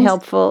child. Not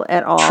helpful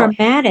at all.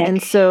 Traumatic.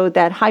 And so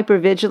that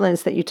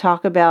hypervigilance that you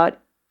talk about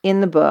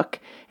in the book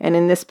and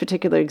in this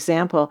particular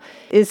example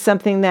is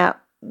something that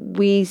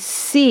we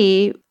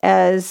see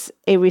as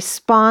a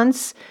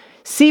response.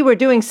 See, we're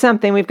doing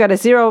something. We've got a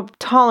zero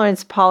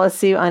tolerance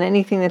policy on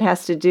anything that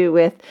has to do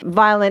with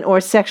violent or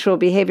sexual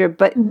behavior,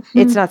 but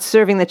it's not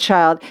serving the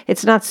child.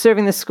 It's not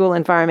serving the school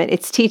environment.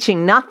 It's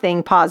teaching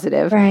nothing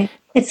positive. Right.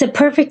 It's a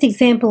perfect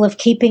example of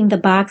keeping the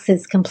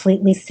boxes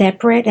completely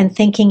separate and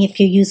thinking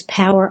if you use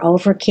power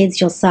over kids,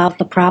 you'll solve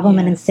the problem. Yes.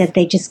 And instead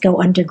they just go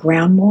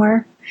underground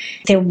more.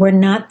 We're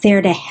not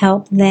there to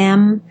help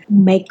them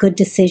make good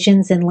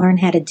decisions and learn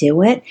how to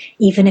do it,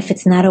 even if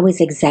it's not always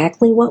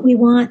exactly what we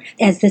want,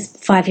 as this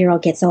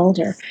 5-year-old gets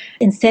older.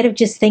 Instead of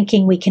just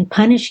thinking we can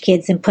punish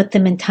kids and put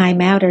them in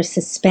timeout or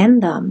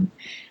suspend them,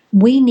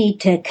 we need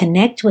to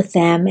connect with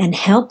them and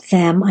help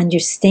them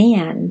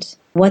understand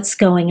what's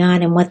going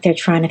on and what they're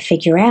trying to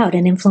figure out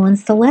and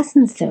influence the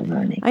lessons they're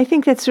learning. I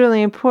think that's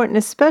really important,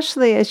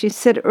 especially as you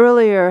said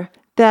earlier,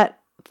 that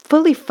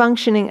fully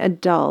functioning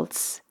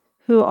adults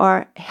who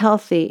are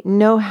healthy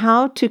know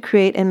how to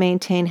create and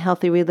maintain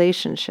healthy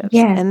relationships.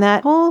 Yes. And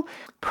that whole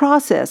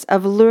process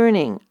of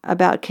learning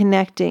about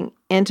connecting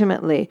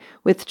intimately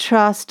with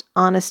trust,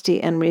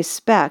 honesty, and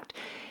respect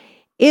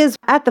is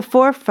at the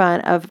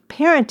forefront of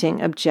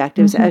parenting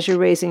objectives as you're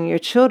raising your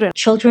children.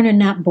 Children are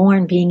not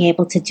born being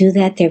able to do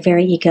that. They're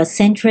very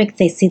egocentric.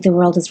 They see the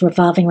world as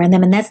revolving around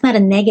them. And that's not a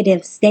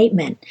negative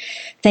statement.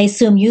 They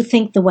assume you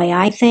think the way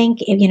I think.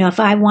 If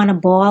I want a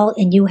ball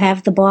and you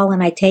have the ball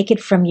and I take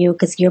it from you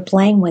because you're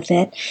playing with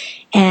it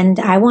and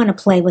I want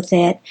to play with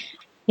it,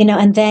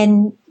 and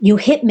then you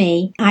hit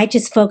me, I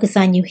just focus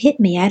on you hit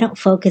me. I don't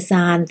focus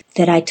on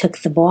that I took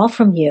the ball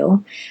from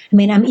you.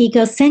 I'm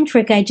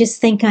egocentric. I just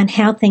think on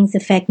how things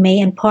affect me.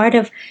 And part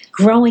of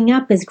growing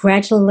up is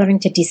gradually learning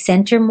to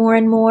decenter more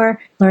and more,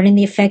 learning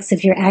the effects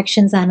of your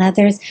actions on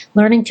others,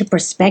 learning to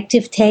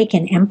perspective take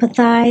and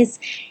empathize.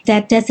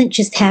 That doesn't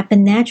just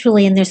happen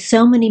naturally. And there's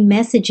so many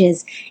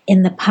messages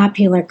in the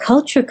popular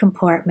culture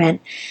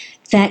compartment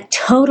that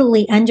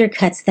totally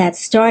undercuts that,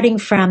 starting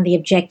from the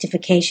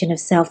objectification of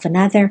self and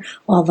other,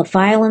 all the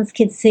violence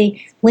kids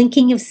see,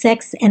 linking of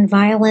sex and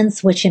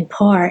violence, which in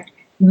part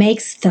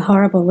makes the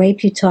horrible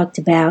rape you talked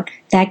about,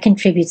 that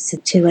contributes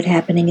to it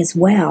happening as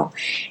well.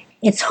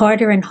 It's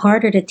harder and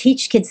harder to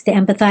teach kids to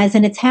empathize,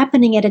 and it's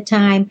happening at a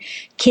time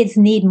kids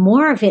need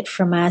more of it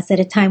from us, at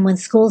a time when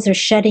schools are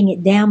shutting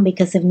it down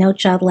because of No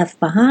Child Left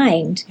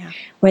Behind,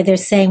 where they're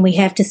saying we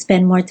have to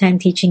spend more time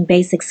teaching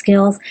basic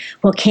skills.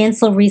 We'll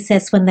cancel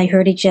recess when they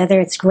hurt each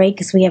other. It's great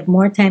because we have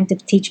more time to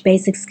teach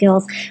basic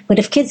skills. But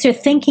if kids are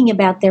thinking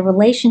about their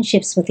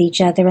relationships with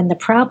each other and the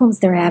problems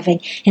they're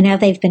having and how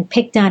they've been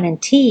picked on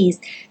and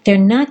teased, they're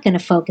not going to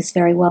focus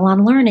very well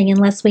on learning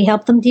unless we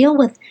help them deal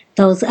with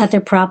those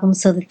other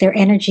problems so that their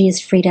energy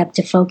is freed up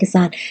to focus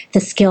on the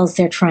skills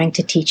they're trying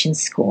to teach in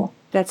school.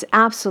 That's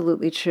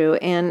absolutely true.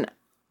 And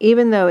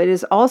even though it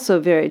is also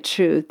very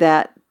true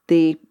that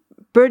the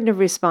burden of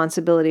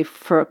responsibility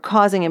for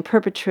causing and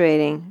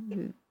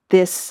perpetuating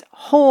this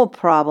whole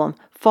problem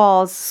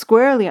falls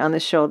squarely on the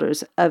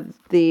shoulders of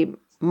the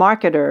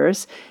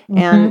marketers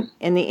and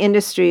in the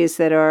industries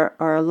that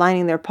are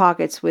lining their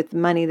pockets with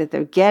money that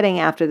they're getting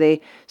after they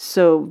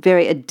so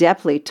very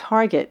adeptly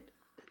target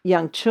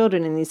young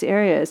children in these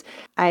areas.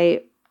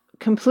 I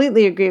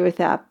completely agree with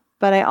that,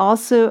 but I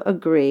also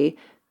agree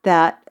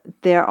that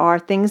there are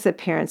things that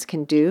parents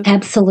can do.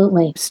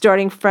 Absolutely.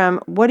 Starting from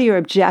what are your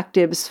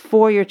objectives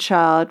for your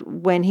child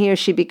when he or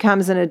she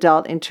becomes an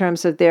adult in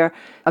terms of their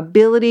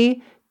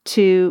ability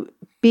to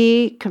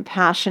be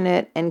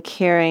compassionate and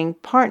caring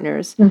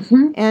partners,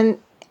 and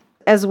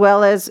as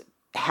well as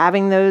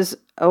having those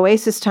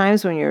oasis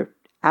times when you're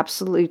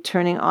absolutely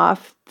turning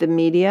off the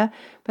media.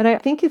 But I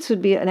think this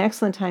would be an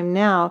excellent time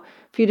now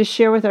for you to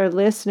share with our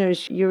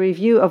listeners your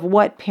review of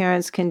what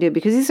parents can do,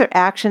 because these are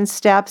action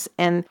steps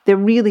and they're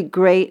really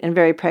great and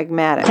very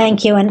pragmatic.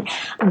 Thank you. And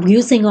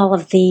using all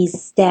of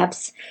these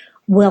steps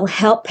will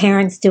help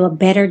parents do a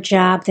better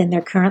job than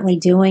they're currently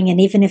doing. And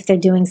even if they're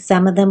doing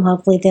some of them,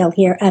 hopefully they'll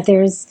hear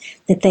others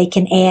that they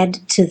can add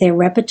to their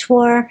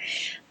repertoire.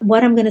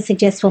 What I'm going to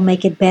suggest will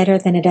make it better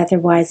than it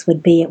otherwise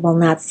would be. It will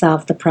not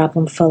solve the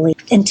problem fully.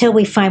 Until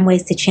we find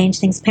ways to change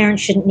things,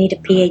 parents shouldn't need a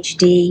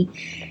PhD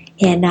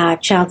in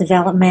child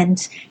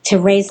development to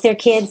raise their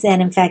kids.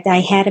 And in fact,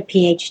 I had a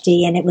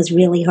PhD and it was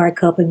really hard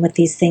coping with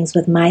these things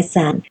with my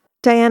son.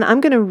 Diane,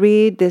 I'm going to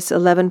read this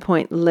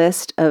 11-point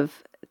list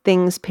of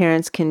things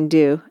parents can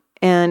do.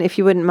 And if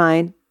you wouldn't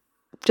mind,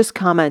 just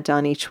comment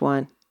on each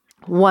one.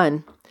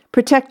 1,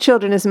 protect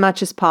children as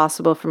much as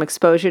possible from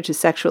exposure to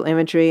sexual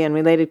imagery and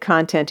related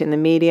content in the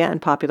media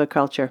and popular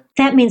culture.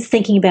 That means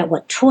thinking about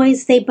what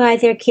toys they buy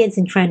their kids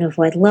and trying to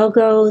avoid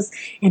logos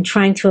and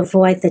trying to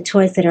avoid the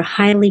toys that are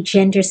highly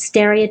gender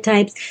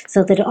stereotypes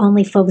so that it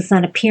only focus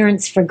on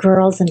appearance for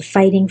girls and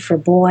fighting for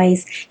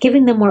boys,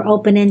 giving them more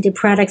open-ended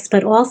products,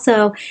 but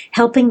also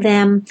helping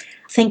them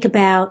think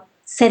about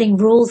setting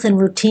rules and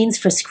routines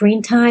for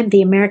screen time.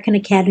 The American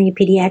Academy of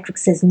Pediatrics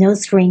says no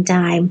screen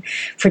time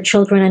for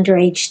children under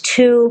age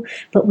 2.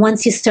 But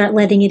once you start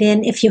letting it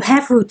in, if you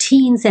have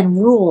routines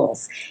and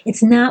rules,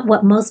 it's not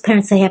what most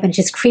parents say happen. It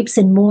just creeps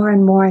in more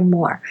and more and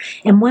more.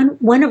 And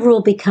when a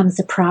rule becomes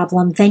a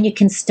problem, then you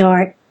can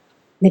start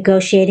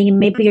negotiating, and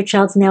maybe your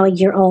child's now a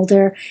year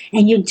older,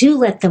 and you do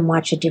let them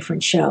watch a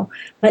different show.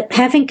 But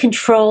having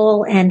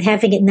control and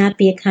having it not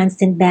be a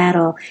constant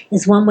battle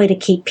is one way to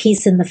keep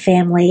peace in the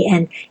family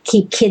and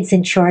keep kids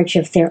in charge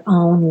of their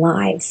own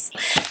lives.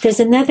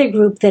 There's another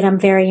group that I'm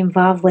very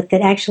involved with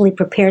that actually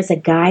prepares a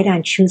guide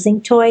on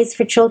choosing toys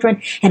for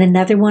children, and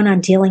another one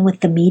on dealing with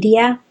the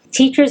media.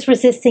 Teachers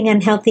Resisting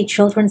Unhealthy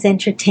Children's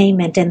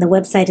Entertainment, and the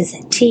website is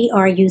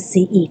TRUCE,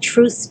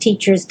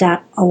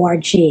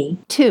 truceteachers.org.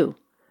 2,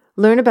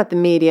 learn about the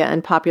media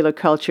and popular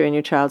culture in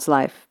your child's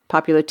life.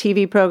 Popular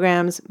TV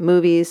programs,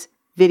 movies,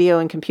 video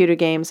and computer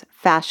games,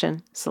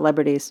 fashion,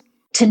 celebrities.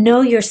 To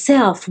know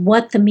yourself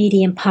what the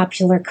media and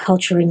popular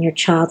culture in your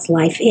child's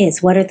life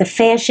is. What are the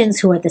fashions?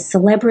 Who are the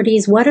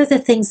celebrities? What are the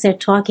things they're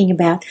talking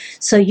about?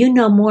 So you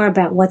know more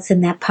about what's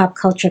in that pop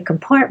culture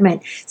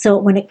compartment. So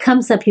when it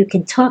comes up, you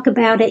can talk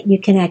about it. You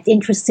can act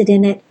interested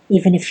in it,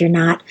 even if you're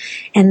not.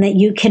 And that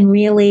you can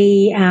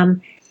really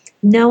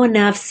know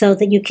enough so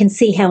that you can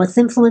see how it's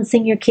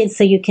influencing your kids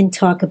so you can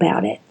talk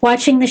about it.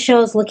 Watching the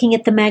shows, looking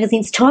at the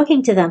magazines,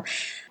 talking to them.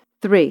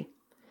 3.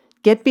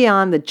 Get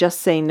beyond the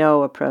just say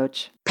no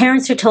approach.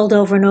 Parents are told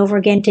over and over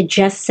again to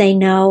just say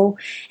no,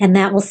 and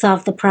that will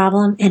solve the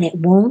problem, and it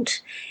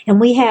won't. And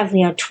we have,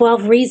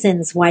 12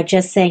 reasons why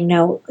just saying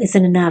no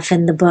isn't enough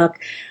in the book.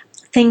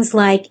 Things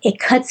like it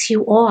cuts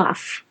you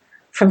off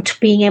from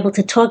being able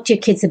to talk to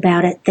your kids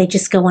about it. They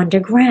just go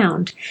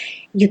underground.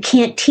 You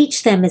can't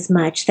teach them as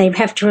much. They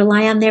have to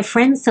rely on their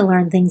friends to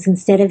learn things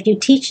instead of you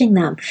teaching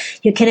them.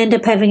 You can end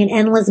up having an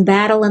endless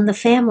battle in the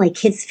family.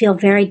 Kids feel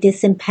very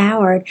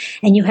disempowered,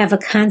 and you have a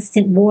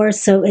constant war,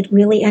 so it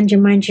really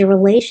undermines your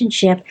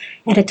relationship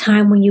at a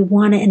time when you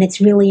want it, and it's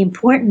really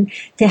important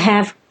to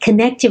have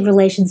connected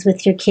relations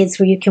with your kids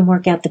where you can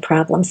work out the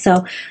problem.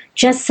 So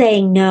just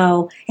saying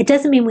no, it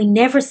doesn't mean we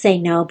never say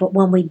no, but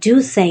when we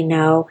do say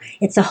no,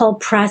 it's a whole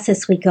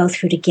process we go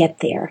through to get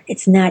there.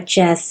 It's not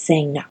just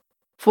saying no.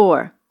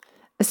 4.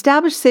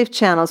 Establish safe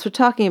channels for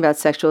talking about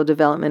sexual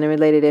development and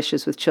related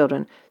issues with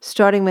children,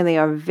 starting when they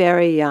are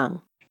very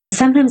young.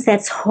 Sometimes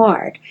that's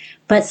hard,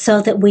 but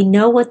so that we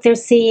know what they're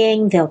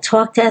seeing, they'll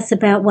talk to us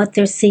about what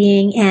they're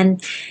seeing,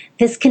 and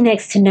this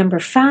connects to number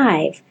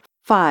 5.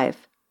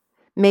 5.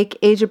 Make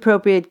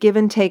age-appropriate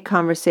give-and-take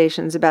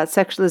conversations about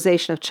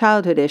sexualization of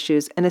childhood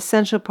issues an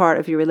essential part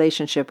of your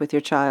relationship with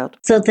your child.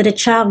 So that a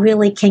child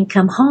really can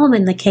come home,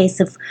 in the case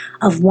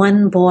of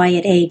one boy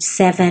at age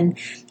 7,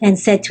 and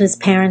said to his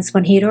parents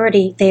when he'd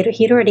already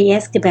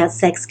asked about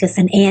sex because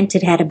an aunt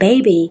had a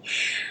baby,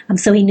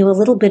 so he knew a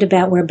little bit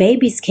about where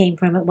babies came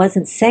from. It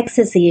wasn't sex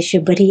as the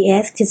issue, but he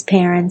asked his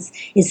parents,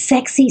 is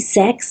sexy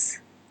sex?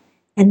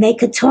 And they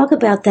could talk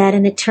about that,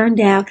 and it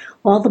turned out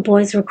all the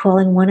boys were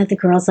calling one of the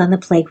girls on the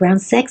playground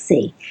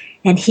sexy.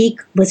 And he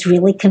was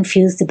really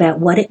confused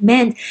about what it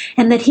meant,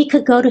 and that he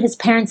could go to his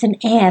parents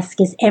and ask,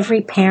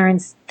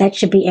 that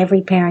should be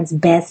every parent's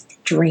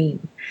best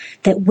dream.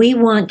 That we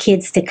want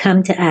kids to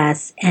come to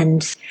us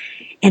and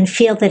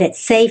feel that it's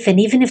safe. And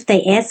even if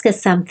they ask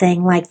us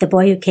something, like the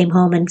boy who came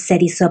home and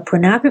said he saw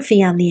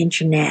pornography on the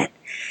internet,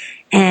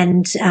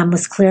 and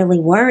was clearly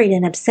worried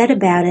and upset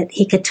about it,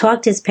 he could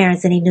talk to his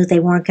parents, and he knew they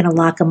weren't going to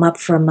lock him up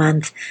for a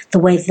month the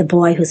way the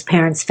boy whose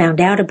parents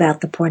found out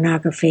about the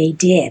pornography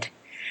did.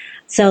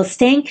 So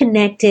staying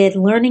connected,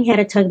 learning how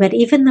to talk about it,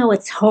 even though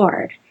it's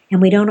hard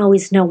and we don't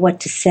always know what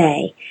to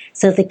say,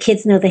 so the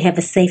kids know they have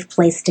a safe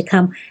place to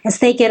come. As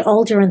they get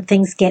older and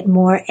things get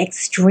more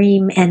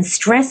extreme and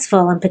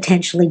stressful and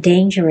potentially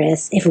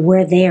dangerous, if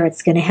we're there,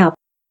 it's going to help.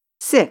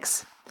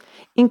 6.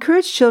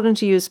 Encourage children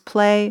to use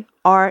play,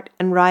 art,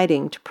 and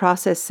writing to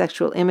process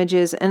sexual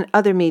images and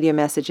other media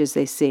messages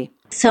they see.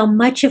 So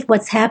much of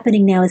what's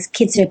happening now is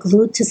kids are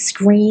glued to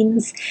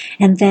screens,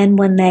 and then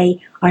when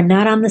they are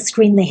not on the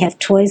screen, they have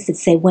toys that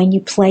say, when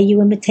you play,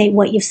 you imitate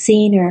what you've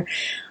seen,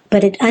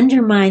 but it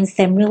undermines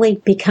them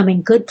really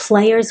becoming good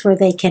players where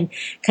they can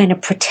kind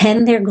of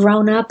pretend they're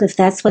grown up if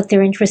that's what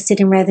they're interested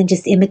in, rather than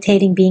just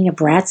imitating being a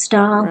Bratz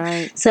doll.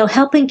 Right. So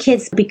helping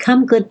kids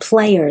become good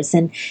players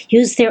and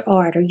use their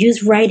art or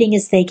use writing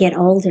as they get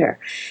older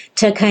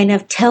to kind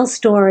of tell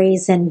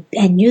stories and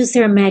use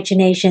their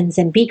imaginations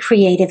and be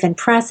creative and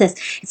process.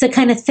 It's a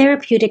kind of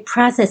therapeutic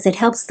process. It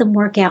helps them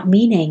work out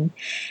meaning.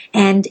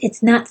 And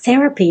it's not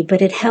therapy,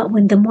 but it helps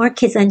when the more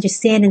kids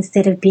understand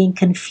instead of being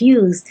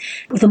confused,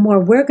 the more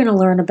we're going to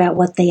learn about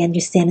what they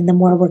understand and the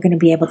more we're going to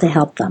be able to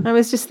help them. I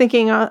was just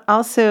thinking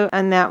also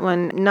on that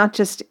one, not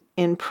just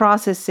in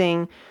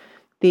processing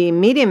the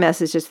media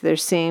messages they're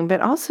seeing, but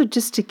also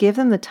just to give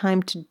them the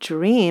time to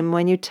dream.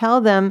 When you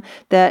tell them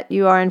that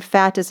you are, in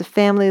fact, as a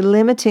family,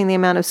 limiting the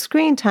amount of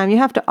screen time, you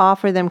have to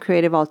offer them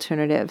creative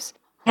alternatives.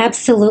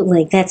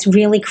 Absolutely. That's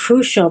really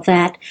crucial,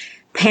 that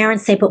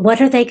parents say, but what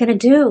are they going to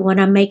do when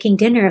I'm making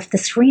dinner if the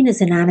screen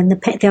isn't on?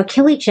 And they'll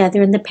kill each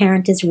other, and the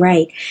parent is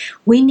right.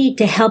 We need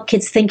to help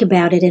kids think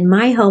about it. In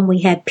my home,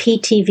 we had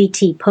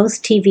PTVT,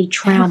 post-TV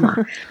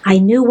trauma. I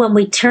knew when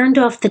we turned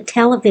off the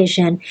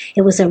television,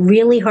 it was a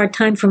really hard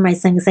time for my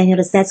son, because I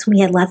noticed that's when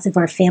we had lots of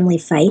our family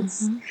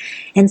fights. Mm-hmm.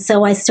 And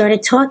so I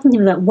started talking to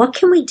him about, what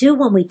can we do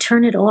when we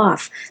turn it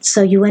off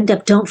so you end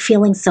up don't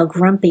feeling so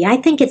grumpy? I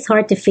think it's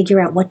hard to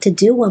figure out what to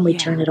do when we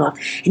turn it off.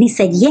 And he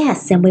said,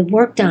 yes, and we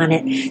worked on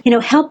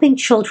it. Helping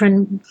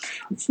children,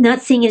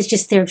 not seeing it as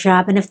just their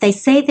job. And if they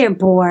say they're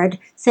bored,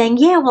 saying,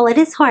 yeah, well, it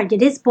is hard.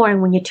 It is boring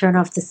when you turn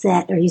off the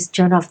set or you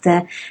turn off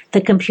the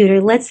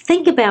computer. Let's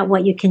think about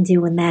what you can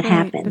do when that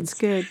happens. That's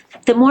good.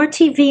 The more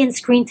TV and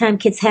screen time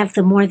kids have,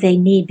 the more they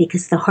need,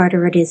 because the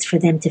harder it is for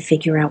them to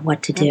figure out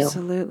what to do.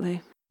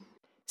 Absolutely.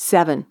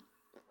 7.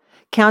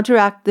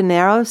 Counteract the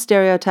narrow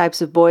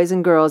stereotypes of boys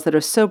and girls that are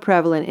so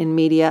prevalent in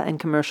media and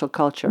commercial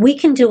culture. We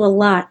can do a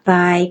lot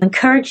by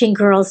encouraging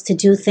girls to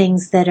do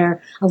things that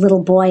are a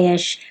little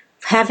boyish,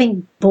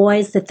 having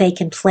boys that they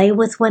can play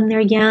with when they're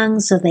young,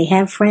 so they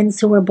have friends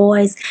who are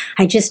boys.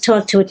 I just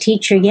talked to a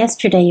teacher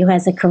yesterday who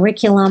has a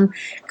curriculum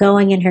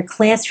going in her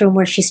classroom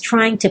where she's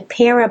trying to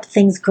pair up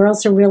things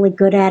girls are really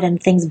good at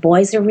and things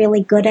boys are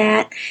really good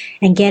at,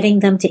 and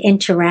getting them to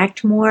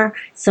interact more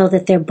so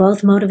that they're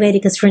both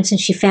motivated. Because, for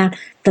instance, she found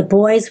the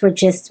boys were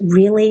just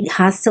really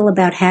hostile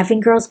about having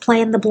girls play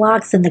in the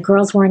blocks, and the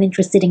girls weren't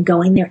interested in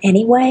going there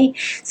anyway.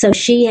 So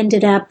she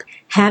ended up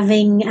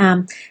having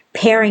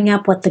pairing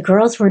up what the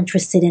girls were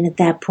interested in at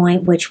that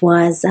point, which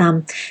was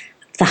the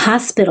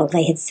hospital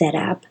they had set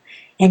up.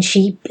 And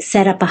she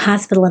set up a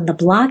hospital in the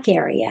block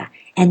area.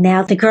 And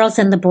now the girls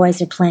and the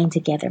boys are playing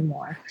together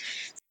more.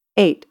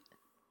 8.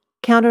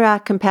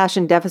 Counteract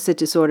compassion deficit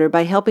disorder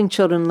by helping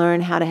children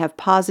learn how to have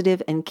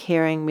positive and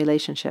caring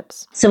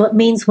relationships. So it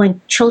means when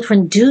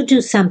children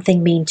do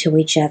something mean to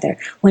each other,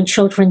 when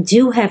children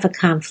do have a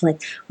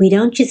conflict, we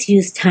don't just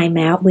use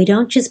timeout, we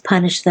don't just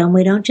punish them,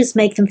 we don't just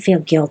make them feel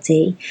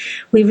guilty.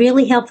 We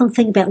really help them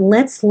think about,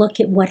 let's look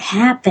at what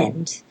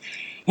happened.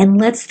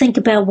 And let's think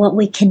about what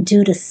we can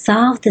do to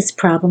solve this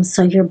problem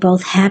so you're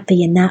both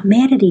happy and not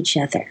mad at each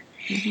other.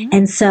 Mm-hmm.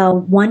 And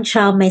so one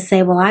child may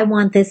say, well, I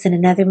want this, and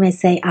another may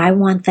say, I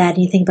want that.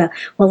 And you think about,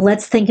 well,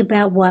 let's think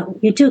about what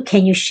you do.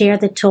 Can you share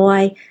the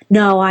toy?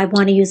 No, I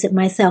want to use it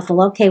myself.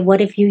 Well, okay, what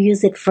if you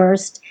use it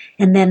first,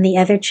 and then the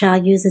other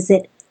child uses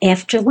it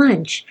after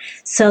lunch,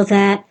 so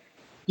that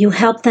you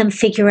help them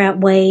figure out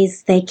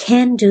ways they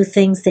can do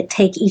things that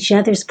take each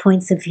other's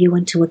points of view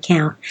into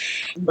account.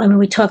 I mean,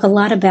 we talk a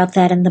lot about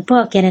that in the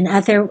book and in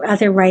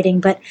other writing,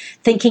 but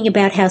thinking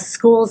about how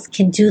schools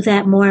can do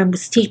that more, and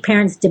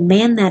parents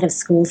demand that of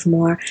schools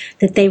more,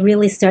 that they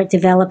really start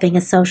developing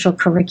a social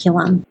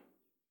curriculum.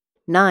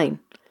 9.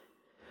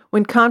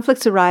 When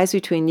conflicts arise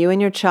between you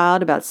and your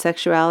child about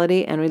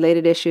sexuality and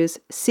related issues,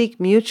 seek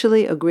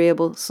mutually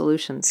agreeable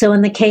solutions. So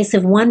in the case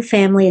of one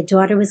family, a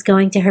daughter was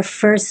going to her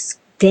first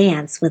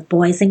dance with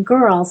boys and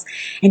girls,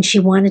 and she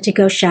wanted to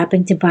go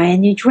shopping to buy a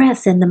new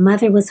dress, and the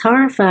mother was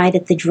horrified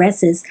at the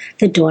dresses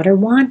the daughter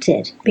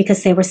wanted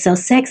because they were so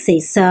sexy.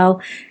 So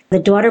the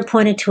daughter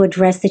pointed to a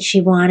dress that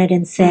she wanted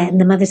and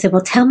the mother said,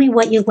 well, tell me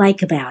what you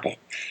like about it.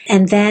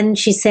 And then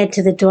she said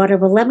to the daughter,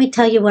 well, let me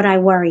tell you what I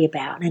worry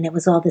about. And it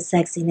was all the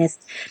sexiness.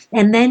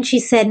 And then she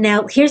said,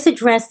 now, here's a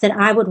dress that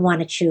I would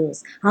want to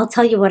choose. I'll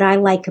tell you what I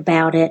like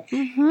about it,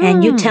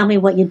 and you tell me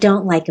what you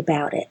don't like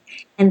about it.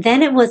 And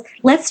then it was,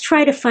 let's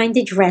try to find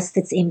a dress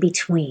that's in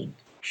between.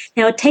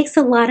 Now, it takes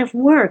a lot of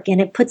work,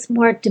 and it puts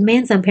more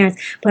demands on parents,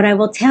 but I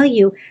will tell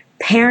you,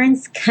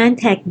 parents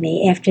contact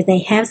me after they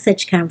have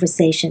such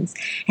conversations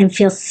and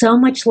feel so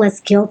much less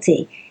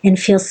guilty and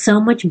feel so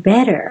much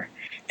better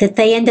that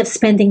they end up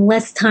spending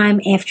less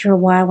time after a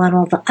while on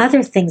all the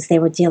other things they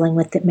were dealing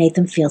with that made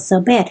them feel so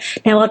bad.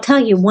 Now, I'll tell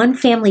you, one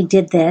family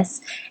did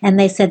this, and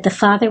they said the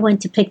father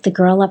went to pick the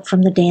girl up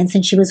from the dance,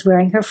 and she was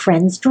wearing her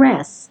friend's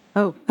dress.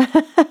 Oh.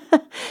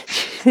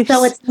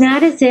 So it's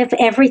not as if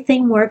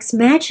everything works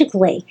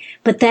magically,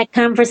 but that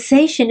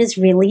conversation is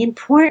really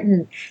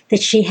important,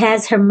 that she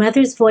has her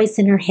mother's voice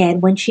in her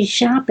head when she's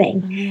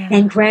shopping,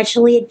 and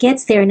gradually it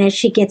gets there, and as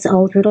she gets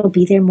older, it'll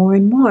be there more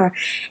and more.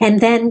 And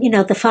then,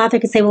 the father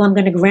could say, well, I'm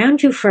going to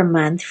ground you for a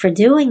month for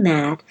doing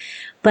that.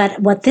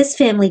 But what this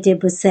family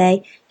did was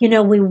say,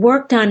 we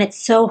worked on it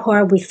so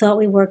hard, we thought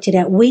we worked it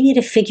out. We need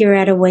to figure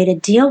out a way to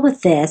deal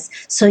with this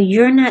so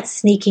you're not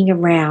sneaking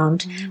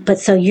around, but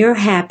so you're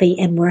happy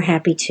and we're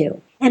happy too.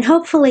 And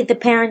hopefully the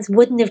parents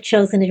wouldn't have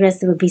chosen a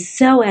dress that would be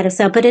so out of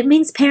style, but it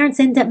means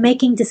parents end up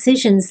making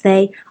decisions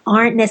they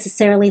aren't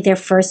necessarily their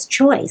first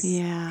choice.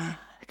 Yeah.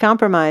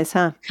 Compromise,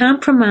 huh?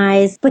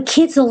 Compromise, but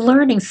kids are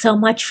learning so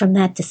much from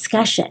that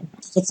discussion.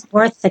 It's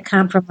worth the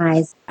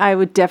compromise. I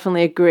would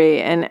definitely agree.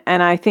 And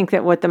I think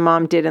that what the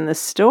mom did in the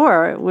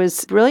store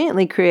was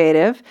brilliantly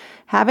creative.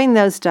 Having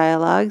those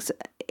dialogues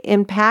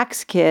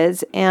impacts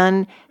kids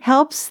and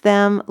helps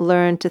them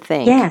learn to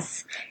think.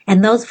 Yes,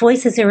 and those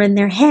voices are in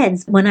their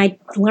heads. When I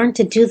learned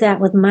to do that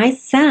with my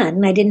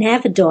son, I didn't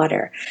have a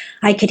daughter,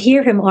 I could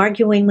hear him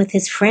arguing with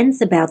his friends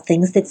about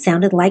things that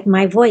sounded like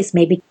my voice,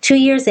 maybe 2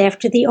 years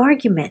after the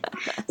argument.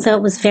 So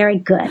it was very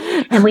good.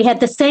 And we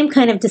had the same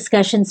kind of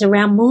discussions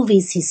around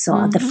movies he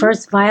saw. The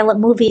first violent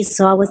movie he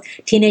saw was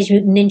Teenage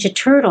Mutant Ninja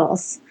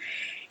Turtles.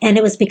 And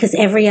it was because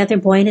every other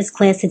boy in his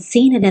class had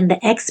seen it, and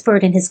the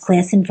expert in his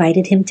class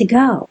invited him to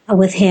go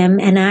with him.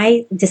 And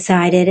I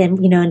decided,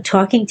 and in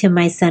talking to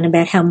my son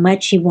about how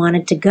much he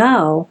wanted to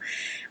go,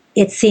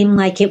 it seemed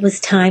like it was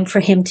time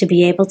for him to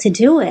be able to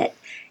do it.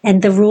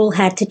 And the rule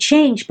had to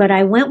change. But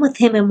I went with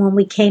him, and when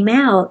we came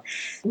out,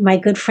 my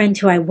good friend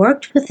who I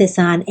worked with this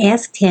on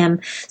asked him,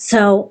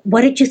 so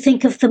what did you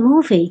think of the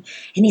movie?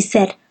 And he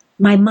said,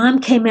 my mom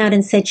came out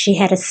and said she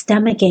had a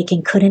stomach ache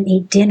and couldn't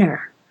eat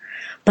dinner.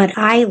 But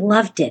I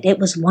loved it. It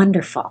was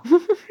wonderful.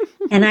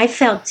 And I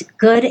felt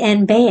good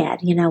and bad,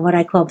 what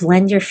I call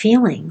blend your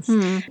feelings.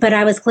 But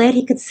I was glad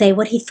he could say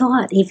what he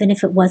thought, even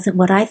if it wasn't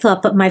what I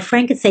thought. But my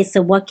friend could say,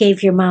 so what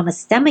gave your mom a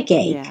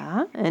stomachache?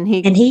 Yeah, and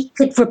he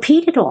could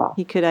repeat it all.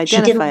 He could identify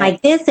She didn't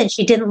like this, and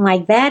she didn't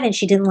like that, and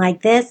she didn't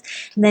like this.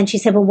 And then she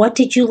said, well, what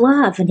did you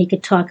love? And he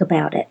could talk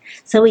about it.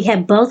 So he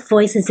had both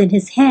voices in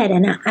his head,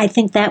 and I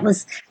think that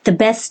was the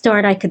best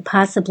start I could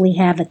possibly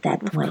have at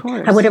that point. Of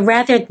course. I would have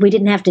rather we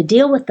didn't have to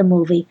deal with the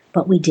movie,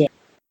 but we did.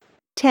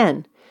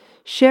 10.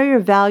 Share your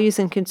values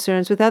and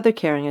concerns with other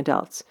caring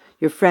adults,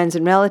 your friends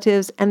and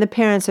relatives, and the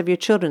parents of your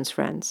children's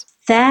friends.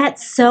 That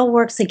so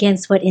works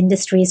against what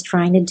industry is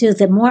trying to do.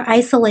 The more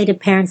isolated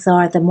parents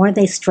are, the more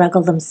they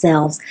struggle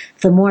themselves,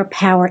 the more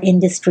power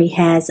industry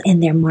has in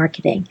their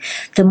marketing.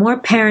 The more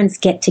parents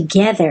get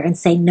together and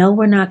say, no,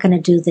 we're not going to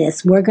do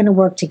this, we're going to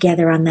work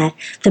together on that,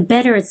 the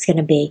better it's going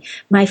to be.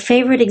 My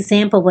favorite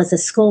example was a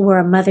school where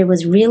a mother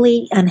was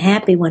really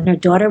unhappy when her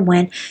daughter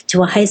went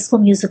to a High School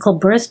Musical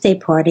birthday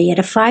party at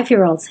a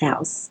 5-year-old's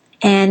house.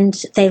 And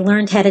they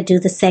learned how to do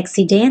the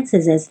sexy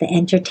dances as the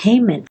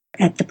entertainment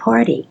at the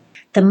party.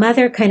 The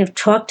mother kind of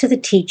talked to the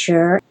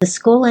teacher. The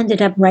school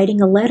ended up writing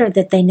a letter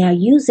that they now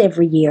use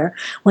every year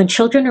when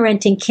children are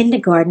entering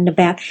kindergarten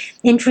about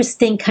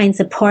interesting kinds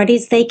of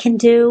parties they can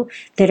do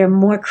that are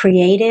more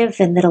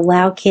creative and that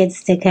allow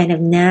kids to kind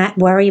of not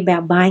worry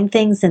about buying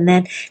things. And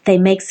then they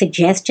make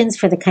suggestions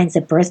for the kinds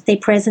of birthday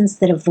presents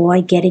that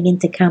avoid getting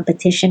into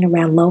competition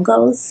around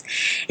logos.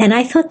 And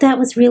I thought that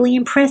was really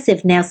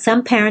impressive. Now,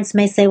 some parents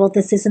may say, well,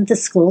 this isn't the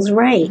school's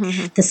right.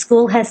 The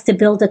school has to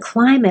build a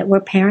climate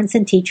where parents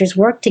and teachers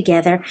work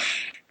together.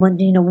 When,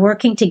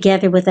 working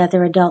together with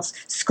other adults,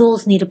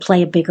 schools need to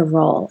play a bigger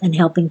role in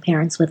helping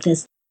parents with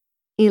this.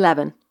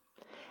 11.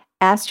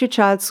 Ask your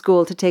child's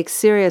school to take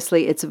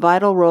seriously its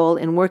vital role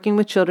in working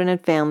with children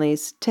and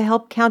families to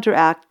help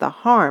counteract the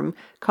harm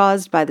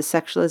caused by the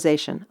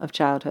sexualization of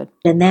childhood.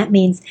 And that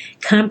means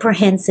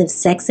comprehensive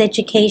sex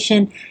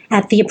education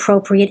at the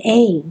appropriate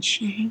age.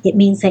 It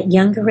means that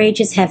younger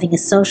ages having a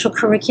social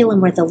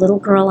curriculum where the little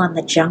girl on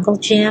the jungle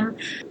gym,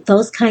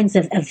 those kinds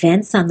of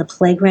events on the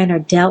playground are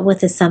dealt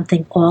with as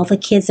something all the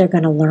kids are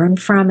going to learn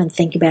from and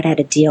think about how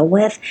to deal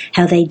with,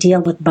 how they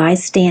deal with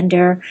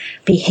bystander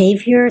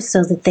behavior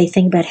so that they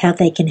think about how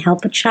they can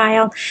help a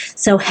child.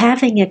 So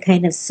having a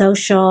kind of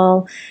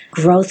social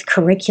growth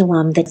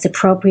curriculum that's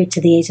appropriate to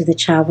the age of the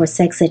child where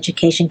sex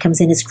education comes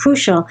in is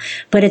crucial,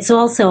 but it's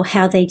also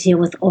how they deal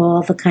with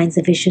all the kinds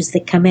of issues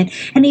that come in.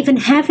 And even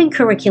having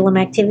curriculum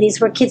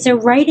activities where kids are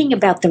writing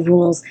about the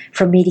rules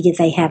for media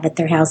they have at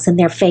their house and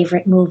their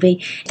favorite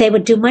movie. They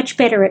would do much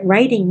better at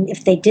writing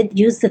if they did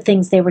use the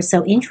things they were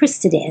so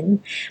interested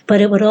in, but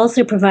it would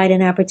also provide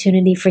an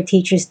opportunity for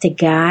teachers to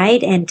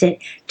guide and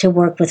to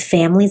work with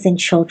families and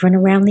children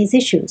around these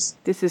issues.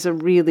 This is a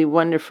really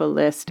wonderful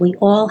list. We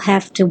all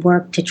have to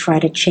work to try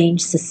to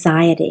change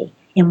society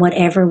in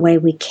whatever way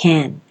we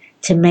can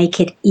to make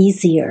it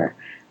easier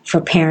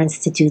for parents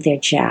to do their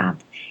job.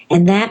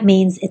 And that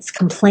means it's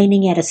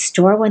complaining at a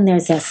store when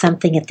there's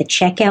something at the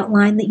checkout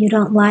line that you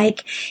don't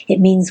like. It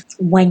means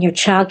when your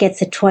child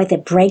gets a toy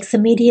that breaks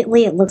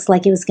immediately, it looks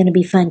like it was going to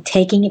be fun,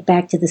 taking it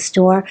back to the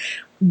store.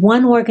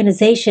 One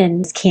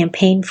organization's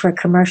campaign for a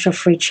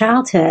commercial-free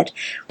childhood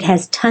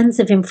has tons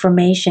of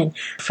information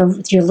for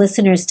your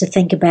listeners to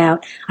think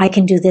about. I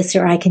can do this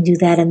or I can do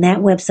that. And that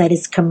website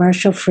is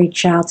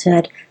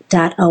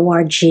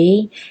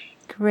commercialfreechildhood.org.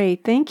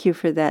 Great. Thank you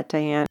for that,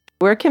 Diane.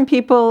 Where can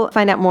people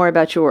find out more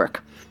about your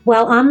work?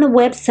 Well, on the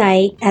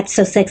website at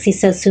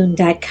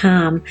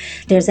sosexysosoon.com,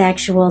 there's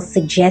actual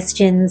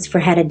suggestions for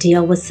how to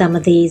deal with some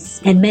of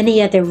these and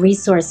many other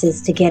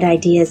resources to get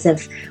ideas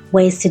of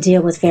ways to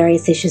deal with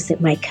various issues that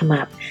might come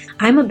up.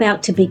 I'm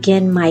about to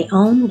begin my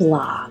own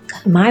blog,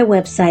 my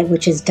website,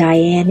 which is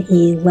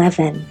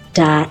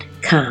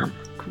diane11.com.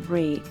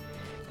 Great.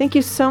 Thank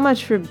you so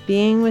much for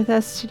being with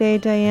us today,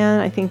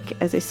 Diane. I think,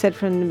 as I said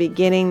from the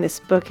beginning,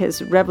 this book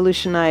has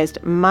revolutionized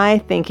my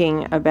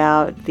thinking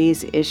about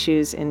these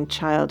issues in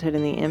childhood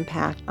and the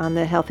impact on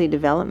the healthy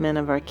development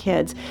of our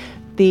kids.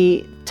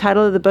 The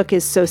title of the book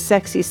is So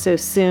Sexy, So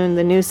Soon,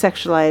 The New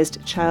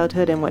Sexualized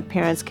Childhood and What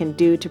Parents Can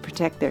Do to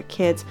Protect Their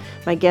Kids.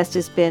 My guest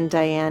has been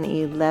Diane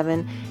E.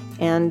 Levin.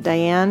 And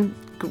Diane,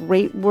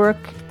 great work.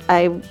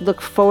 I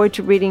look forward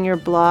to reading your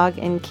blog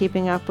and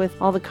keeping up with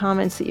all the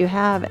comments that you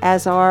have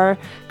as our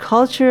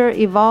culture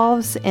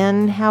evolves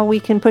and how we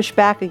can push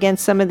back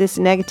against some of this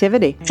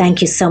negativity. Thank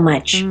you so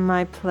much.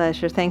 My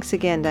pleasure. Thanks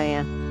again,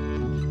 Diane.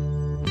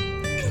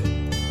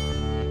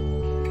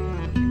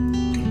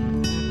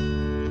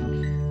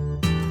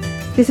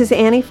 This is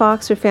Annie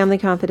Fox for Family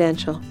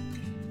Confidential.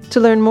 To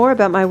learn more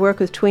about my work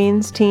with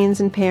tweens, teens,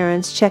 and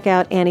parents, check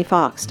out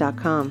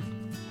anniefox.com.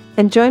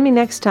 And join me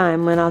next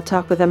time when I'll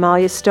talk with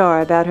Amalia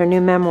Starr about her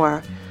new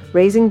memoir,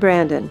 Raising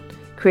Brandon,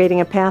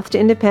 Creating a Path to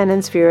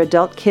Independence for Your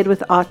Adult Kid with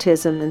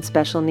Autism and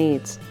Special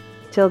Needs.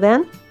 Till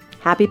then,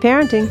 happy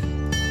parenting!